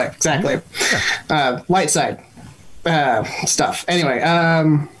 Blue all the way. Exactly. Yeah. Light side, stuff. Anyway.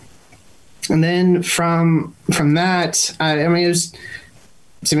 And then from that, I mean, it was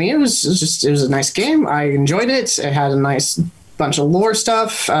a nice game. I enjoyed it. It had a nice bunch of lore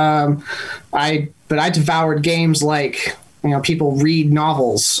stuff. But I devoured games like, people read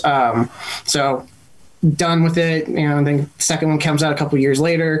novels. So done with it. And then the second one comes out a couple years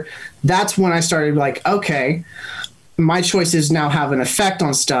later. That's when I started like, okay, my choices now have an effect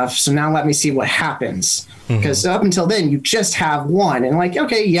on stuff. So now let me see what happens. Because up until then, you just have one. And like,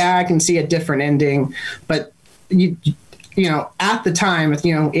 okay, yeah, I can see a different ending. But at the time,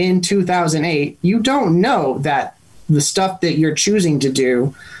 in 2008, you don't know that the stuff that you're choosing to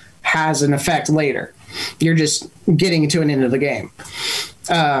do has an effect later. You're just getting to an end of the game.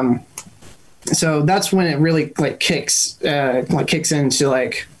 So that's when it really kicks into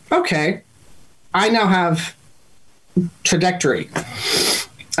like, okay, I now have trajectory.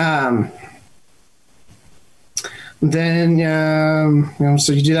 Then,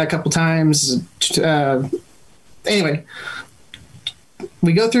 so you do that a couple times. Anyway,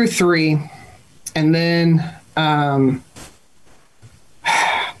 we go through 3, and then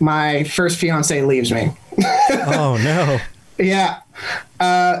my first fiance leaves me. Oh, no. Yeah.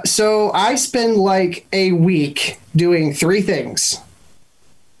 So I spend like a week doing 3 things: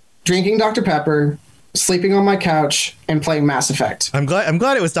 drinking Dr. Pepper, sleeping on my couch, and playing Mass Effect. I'm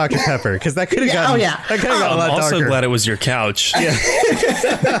glad it was Dr. Pepper, because that could have gotten. Oh yeah. That could have gotten a lot I'm also darker. glad it was your couch. Yeah.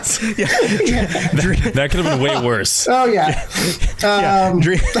 That could have been way worse. Oh yeah.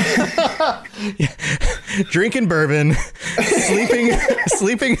 Drinking bourbon,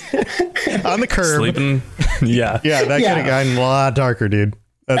 sleeping on the curb. Sleeping. Yeah. Yeah, that could have gotten a lot darker, dude.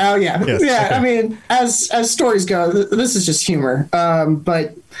 Oh yeah, yes, yeah. okay. I mean, as stories go, this is just humor.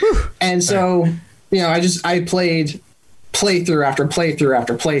 But and so I played playthrough after playthrough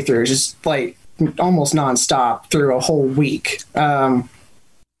after playthrough, just like almost nonstop through a whole week. And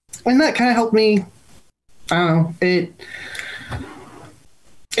that kind of helped me. I don't know.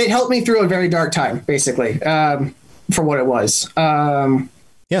 It helped me through a very dark time, basically, for what it was.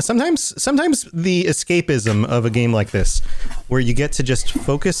 Yeah, sometimes the escapism of a game like this, where you get to just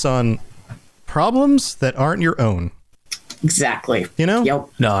focus on problems that aren't your own. Exactly. You know? Yep.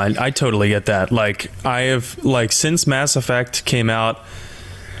 No, I totally get that. Like, I have, like, since Mass Effect came out,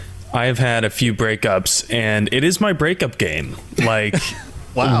 I have had a few breakups, and it is my breakup game. Like,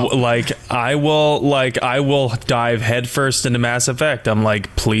 wow. I will dive headfirst into Mass Effect. I'm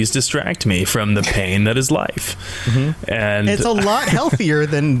like, please distract me from the pain that is life. Mm-hmm. And it's a lot healthier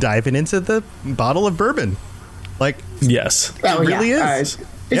than diving into the bottle of bourbon. Like, yes, it really is.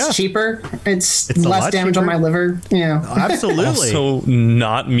 It's cheaper. It's less damage on my liver. Yeah, absolutely. Also,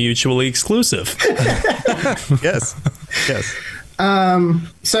 not mutually exclusive. Yes.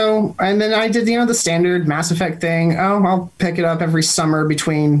 So, and then I did, the standard Mass Effect thing. Oh, I'll pick it up every summer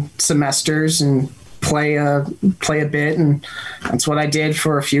between semesters and play a bit. And that's what I did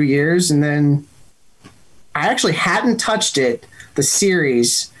for a few years. And then I actually hadn't touched the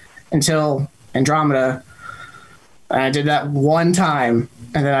series, until Andromeda. I did that one time.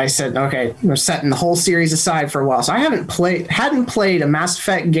 And then I said, okay, we're setting the whole series aside for a while. So I hadn't played a Mass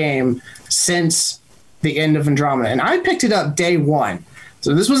Effect game since the end of Andromeda, and I picked it up day one.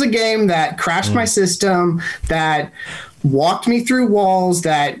 So this was a game that crashed my system, that walked me through walls,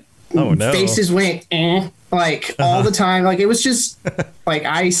 that faces went all the time. Like, it was just like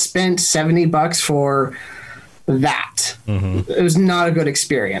I spent $70 for that. Mm-hmm. It was not a good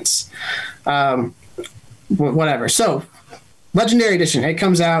experience. Whatever. So Legendary Edition, it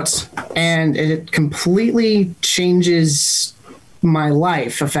comes out and it completely changes my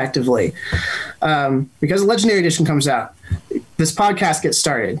life effectively. Because the Legendary Edition comes out, this podcast gets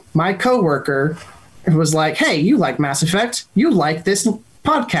started. My coworker was like, hey, you like Mass Effect? You like this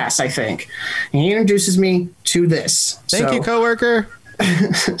podcast, I think. And he introduces me to this. Thank you, coworker.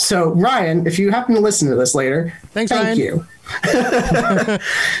 So, Ryan, if you happen to listen to this later, thank you.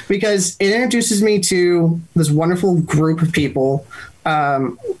 Because it introduces me to this wonderful group of people,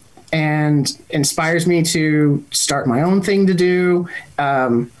 and inspires me to start my own thing to do.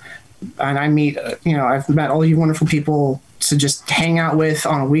 And I meet, I've met all you wonderful people to just hang out with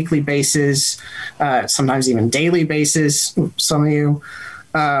on a weekly basis, sometimes even daily basis, some of you.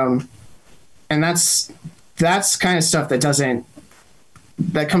 And that's kind of stuff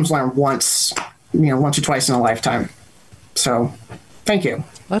that comes along once or twice in a lifetime. So thank you.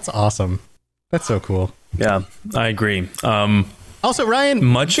 That's awesome. That's so cool. Yeah, I agree. Also,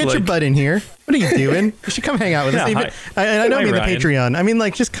 Ryan, get your butt in here. What are you doing? You should come hang out with us. Even, I don't mean the Patreon. I mean,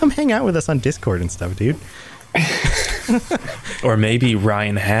 just come hang out with us on Discord and stuff, dude. Or maybe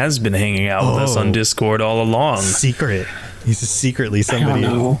Ryan has been hanging out with us on Discord all along. Secret. He's secretly somebody. I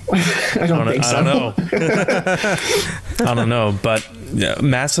don't know. I don't think so. I don't know. I don't know. But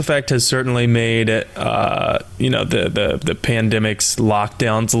Mass Effect has certainly made the pandemic's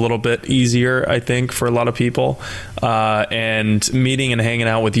lockdowns a little bit easier, I think, for a lot of people. And meeting and hanging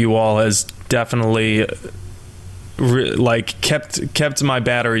out with you all has definitely kept my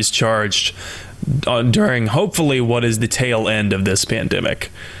batteries charged during hopefully what is the tail end of this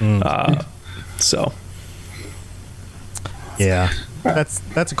pandemic. So. Yeah, that's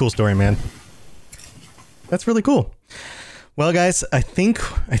a cool story, man. That's really cool. Well, guys, I think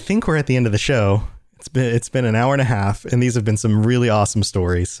we're at the end of the show. It's been an hour and a half, and these have been some really awesome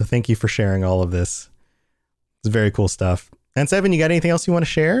stories. So thank you for sharing all of this. It's very cool stuff. And Seven, you got anything else you want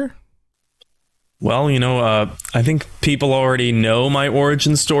to share? Well, I think people already know my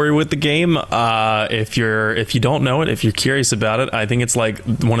origin story with the game. If you don't know it, if you're curious about it, I think it's like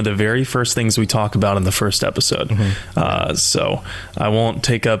one of the very first things we talk about in the first episode. Mm-hmm. So I won't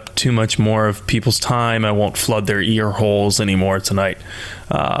take up too much more of people's time. I won't flood their ear holes anymore tonight.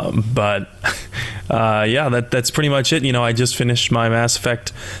 But that's pretty much it. I just finished my Mass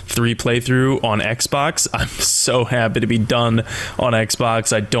Effect 3 playthrough on Xbox. I'm so happy to be done on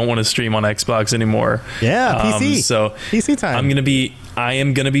Xbox. I don't want to stream on Xbox anymore. Yeah, PC. So PC time. I'm I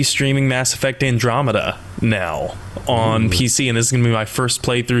am going to be streaming Mass Effect Andromeda now on PC, and this is going to be my first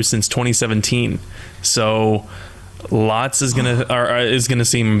playthrough since 2017. So lots is going to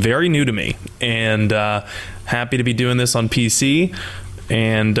seem very new to me, and happy to be doing this on PC.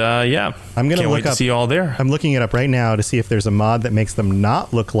 And yeah, I'm gonna can't wait to see you all there. I'm looking it up right now to see if there's a mod that makes them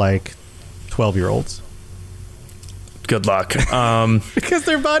not look like 12-year-olds. Good luck. Because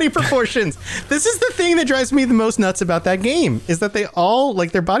their body proportions. This is the thing that drives me the most nuts about that game, is that they all,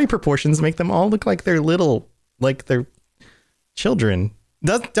 like, their body proportions make them all look like they're little, like they're children.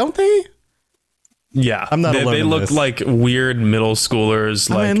 Don't they? Yeah, I'm not alone they in look this. like weird middle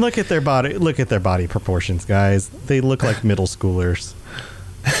schoolers. I Like, mean, look at their body proportions, guys. They look like middle schoolers.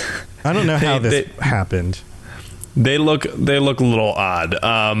 I don't know how this happened. They look a little odd.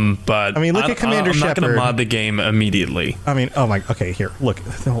 But I mean, look at Commander I'm not going Shepard. to mod the game immediately. I mean, oh my. Okay, here, look.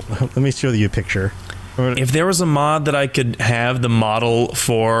 Let me show you a picture. If there was a mod that I could have the model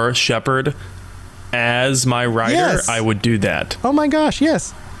for Shepard as my rider, Yes. I would do that. Oh my gosh,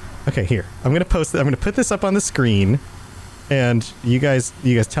 yes. Okay, here. I'm gonna post. I'm gonna put this up on the screen, and you guys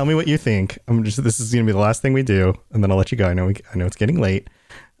tell me what you think. This is gonna be the last thing we do, and then I'll let you go. I know it's getting late.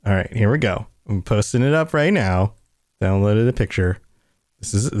 All right, here we go. I'm posting it up right now. Downloaded a picture.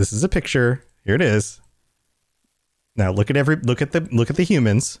 This is a picture. Here it is. Now look at the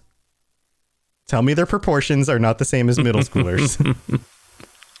humans. Tell me their proportions are not the same as middle schoolers.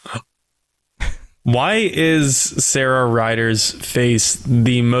 Why is Sarah Ryder's face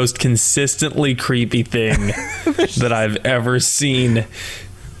the most consistently creepy thing that I've ever seen?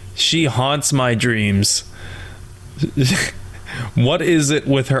 She haunts my dreams. What is it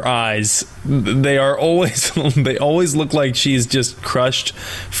with her eyes? They always look like she's just crushed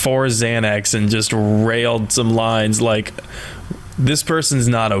 4 Xanax and just railed some lines like, this person's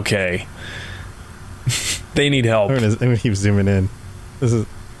not okay. They need help. I'm gonna keep zooming in. This is,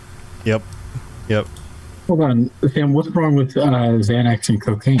 yep. Hold on, Sam. What's wrong with Xanax and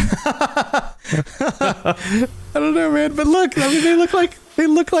cocaine? I don't know, man. But look, I mean, they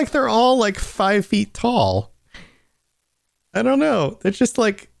look like they're all like 5 feet tall. I don't know. They're just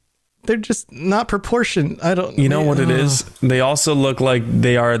not proportioned. I don't. You know what it is? They also look like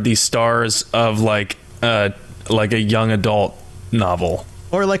they are the stars of like a young adult novel,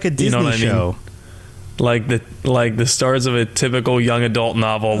 or like a Disney show. Like the stars of a typical young adult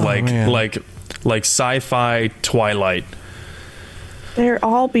novel, like sci-fi Twilight. They're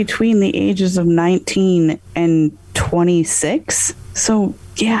all between the ages of 19 and 26. So,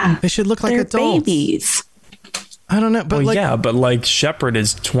 yeah. They should look like they're adults. Babies. I don't know, but but Shepard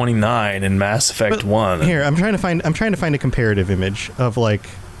is 29 in Mass Effect 1. Here, I'm trying to find a comparative image of like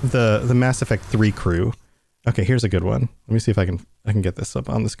the Mass Effect 3 crew. Okay, here's a good one. Let me see if I can get this up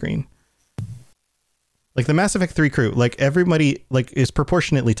on the screen. Like the Mass Effect 3 crew, like everybody like is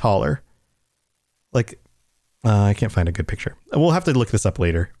proportionately taller. Like I can't find a good picture. We'll have to look this up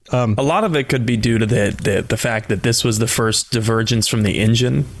later. A lot of it could be due to the fact that this was the first divergence from the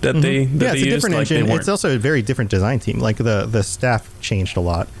engine that they used. It's a different engine. It's also a very different design team. Like the staff changed a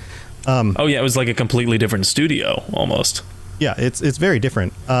lot. It was like a completely different studio almost. Yeah, it's very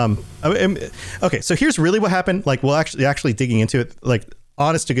different. Okay, so here's really what happened. Like, we'll actually digging into it. Like,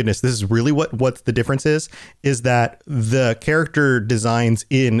 honest to goodness, this is really what the difference is that the character designs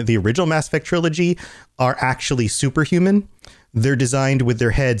in the original Mass Effect trilogy are actually superhuman. They're designed with their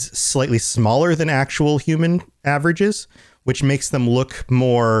heads slightly smaller than actual human averages, which makes them look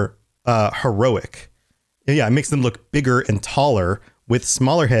more heroic. Yeah, it makes them look bigger and taller with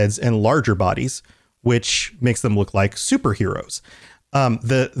smaller heads and larger bodies, which makes them look like superheroes.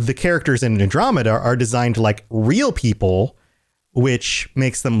 The characters in Andromeda are designed like real people, which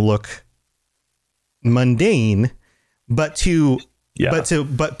makes them look mundane, but to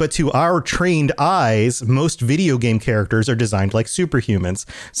our trained eyes, most video game characters are designed like superhumans.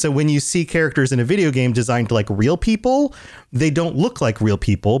 So when you see characters in a video game designed like real people, they don't look like real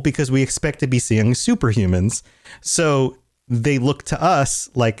people because we expect to be seeing superhumans. So they look to us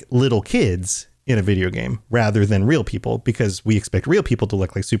like little kids in a video game rather than real people because we expect real people to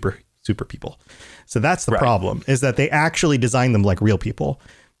look like super people. So that's the problem, is that they actually design them like real people.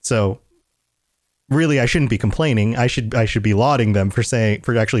 So really, I shouldn't be complaining. I should be lauding them for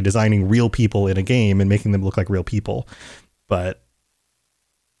actually designing real people in a game and making them look like real people. But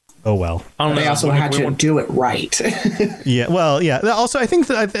oh well. They also had to do it right. Yeah. Well, yeah. Also, I think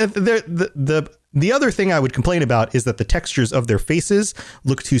that the other thing I would complain about is that the textures of their faces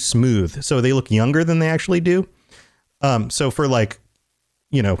look too smooth. So they look younger than they actually do. So for like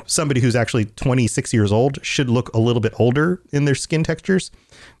somebody who's actually 26 years old should look a little bit older in their skin textures,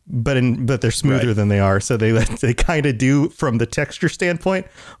 but they're smoother than they are. So they kind of do, from the texture standpoint,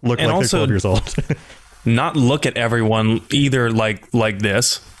 look like they're 12 years old. Not look at everyone either like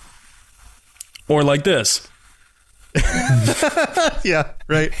this or like this. Yeah,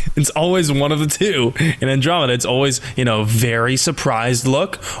 right. It's always one of the two. In Andromeda, it's always, very surprised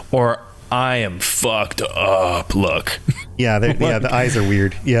look or I am fucked up look. Yeah, the eyes are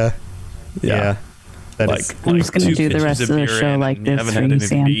weird. Yeah. That is, I'm just going to do the rest of the show like this for you,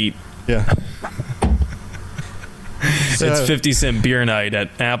 Sam. Yeah. So, it's 50 cent beer night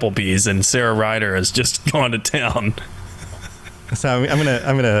at Applebee's, and Sarah Ryder has just gone to town. So I'm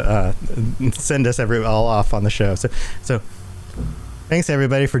gonna send us all off on the show. So thanks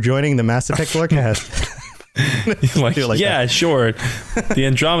everybody for joining the Mass Effect Lorecast. Yeah, sure. The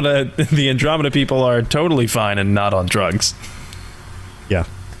Andromeda people are totally fine and not on drugs. Yeah.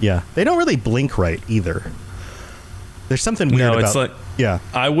 They don't really blink right either. There's something weird about.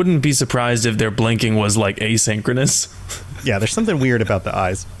 I wouldn't be surprised if their blinking was like asynchronous. Yeah, there's something weird about the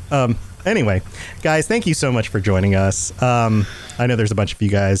eyes. Anyway, guys, thank you so much for joining us. I know there's a bunch of you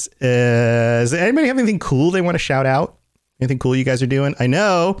guys. Does anybody have anything cool they want to shout out? Anything cool you guys are doing? I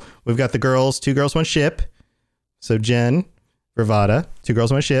know we've got the girls, 2 Girls, 1 Ship. So Jen, Bravada, 2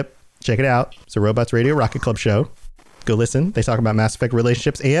 Girls, 1 Ship. Check it out. It's a Robots Radio Rocket Club show. Go listen. They talk about Mass Effect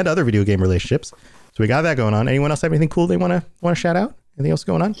relationships and other video game relationships. So we got that going on. Anyone else have anything cool they want to shout out? Anything else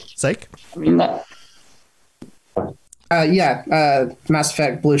going on? Psych? Mass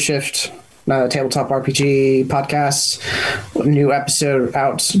Effect Blue Shift tabletop RPG podcast. New episode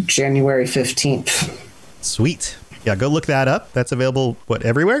out January 15th. Sweet. Yeah, go look that up. That's available,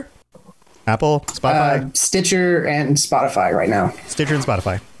 everywhere? Apple, Spotify? Stitcher and Spotify right now. Stitcher and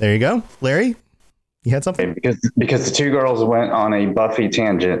Spotify. There you go. Larry, you had something? Because the 2 girls went on a Buffy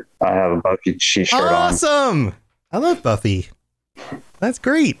tangent, I have a Buffy shirt on. Awesome! I love Buffy. That's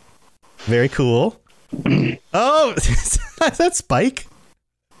great. Very cool. Oh, is that Spike?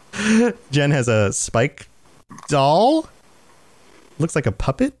 Jen has a Spike doll. Looks like a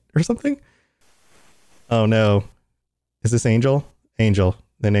puppet or something. Oh no. Is this Angel? Angel.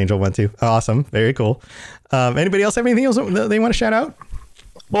 Then Angel went to. Awesome. Very cool. Anybody else have anything else they want to shout out?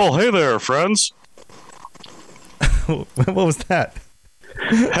 Well, hey there, friends. What was that?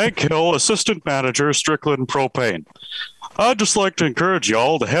 Hank Hill, Assistant Manager, Strickland Propane. I'd just like to encourage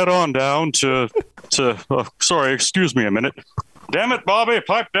y'all to head on down sorry, excuse me a minute. Damn it, Bobby,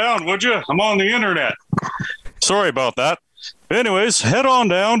 pipe down, would you? I'm on the internet. Sorry about that. Anyways, head on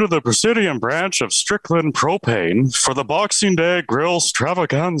down to the Presidium branch of Strickland Propane for the Boxing Day Grill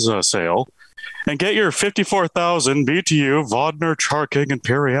Stravaganza sale and get your 54,000 BTU Vodner Charking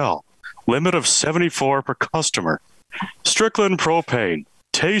Imperial. Limit of 74 per customer. Strickland Propane.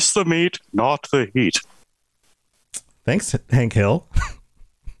 Taste the meat, not the heat. Thanks, Hank Hill.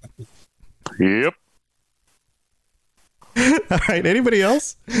 Yep. All right. Anybody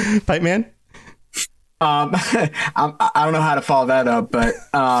else? Pipe Man? I don't know how to follow that up, but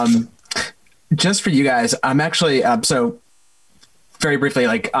just for you guys, I'm actually so very briefly,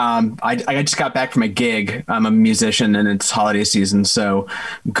 I just got back from a gig. I'm a musician and it's holiday season, so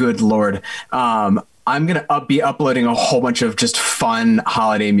good Lord. I'm going to be uploading a whole bunch of just fun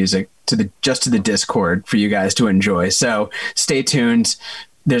holiday music to the Discord for you guys to enjoy. So stay tuned.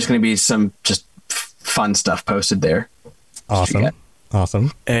 There's going to be some just fun stuff posted there. Awesome.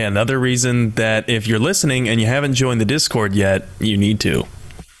 And another reason that if you're listening and you haven't joined the Discord yet, you need to.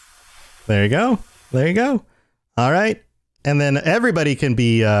 There you go. All right. And then everybody can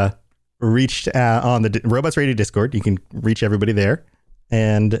be reached on the Robots Radio Discord. You can reach everybody there.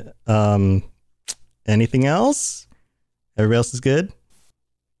 And anything else? Everybody else is good?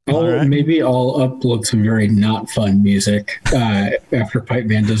 Maybe I'll upload some very not fun music after Pipe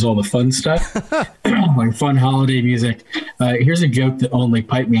Man does all the fun stuff, like fun holiday music. Here's a joke that only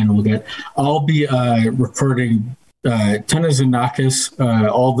Pipe Man will get. I'll be recording Tanazanakis,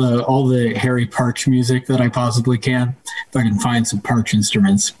 all the Harry Parch music that I possibly can, if I can find some Parch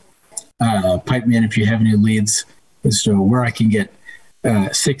instruments. Pipe Man, if you have any leads as to where I can get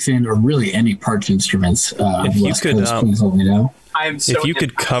 6-in or really any Parch instruments, if you could, please let me know. If you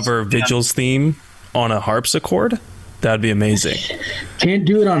could cover Vigil's theme on a harpsichord, that'd be amazing. Can't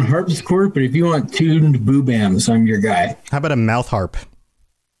do it on harpsichord, but if you want tuned boobams, I'm your guy. How about a mouth harp?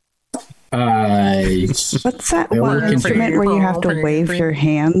 What's that one instrument where you have to wave your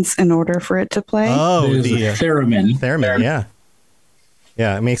hands in order for it to play? Oh, the theremin. Theremin, yeah.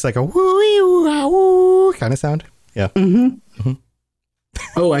 Yeah, it makes like a woo kind of sound. Yeah.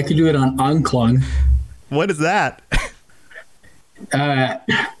 Oh, I could do it on Anklung. What is that?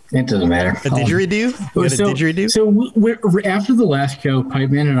 It doesn't matter. A didgeridoo? Didgeridoo? So we're, after the last show,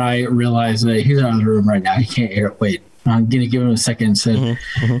 Pipeman and I realized that he's out of the room right now. He can't hear. Wait, I'm going to give him a second and say,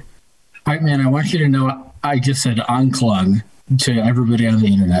 Pipeman, I want you to know I just said unclung to everybody on the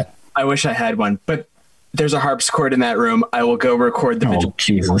internet. I wish I had one, but there's a harpsichord in that room. I will go record the video.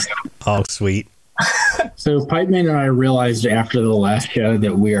 Jesus. Oh, sweet. So Pipeman and I realized after the last show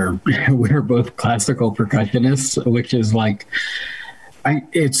that we're both classical percussionists, which is like, we're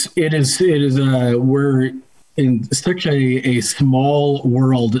in such a small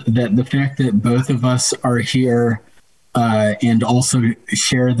world that the fact that both of us are here and also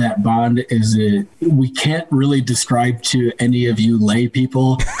share that bond we can't really describe to any of you lay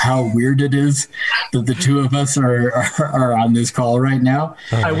people how weird it is that the two of us are on this call right now.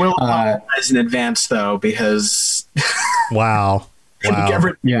 I will apologize in advance though, because wow. Yeah,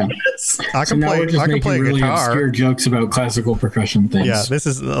 I can play really guitar. Obscure jokes about classical percussion things. Yeah, this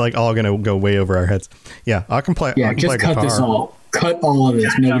is like all gonna go way over our heads. Yeah, I can play. Yeah, just cut this all. Cut all of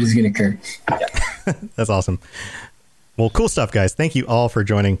this. Nobody's gonna care. That's awesome. Well, cool stuff, guys. Thank you all for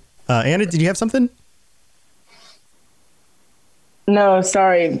joining. Anna, did you have something? No,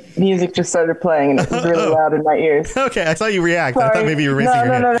 sorry. Music just started playing and it was really loud in my ears. Okay, I saw you react. Sorry. I thought maybe you were raising your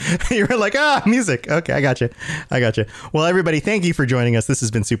hand. No. You were like, music. Okay, I got you. Well, everybody, thank you for joining us. This has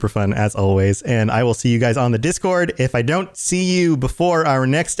been super fun, as always. And I will see you guys on the Discord. If I don't see you before our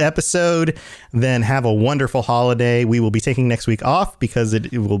next episode, then have a wonderful holiday. We will be taking next week off because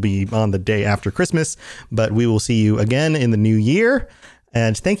it will be on the day after Christmas. But we will see you again in the new year.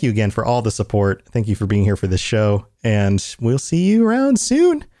 And thank you again for all the support. Thank you for being here for this show. And we'll see you around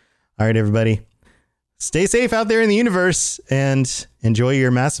soon. All right, everybody. Stay safe out there in the universe and enjoy your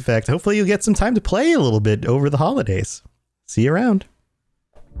Mass Effect. Hopefully you'll get some time to play a little bit over the holidays. See you around.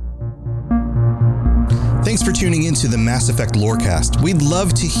 Thanks for tuning into the Mass Effect Lorecast. We'd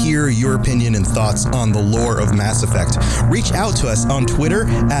love to hear your opinion and thoughts on the lore of Mass Effect. Reach out to us on Twitter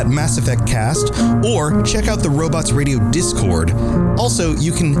at Mass Effect Cast or check out the Robots Radio Discord. Also,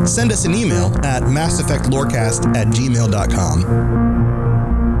 you can send us an email at masseffectlorecast@gmail.com.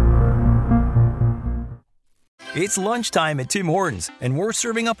 It's lunchtime at Tim Hortons, and we're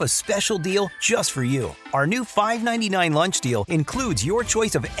serving up a special deal just for you. Our new $5.99 lunch deal includes your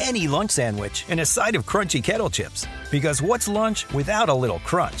choice of any lunch sandwich and a side of crunchy kettle chips. Because what's lunch without a little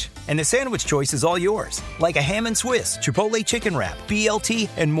crunch? And the sandwich choice is all yours, like a ham and Swiss, Chipotle chicken wrap, BLT,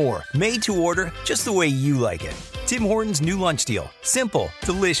 and more, made to order just the way you like it. Tim Hortons' new lunch deal. Simple,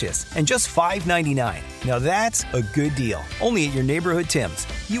 delicious, and just $5.99. Now that's a good deal. Only at your neighborhood Tim's.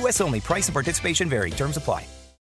 U.S. only. Price and participation vary. Terms apply.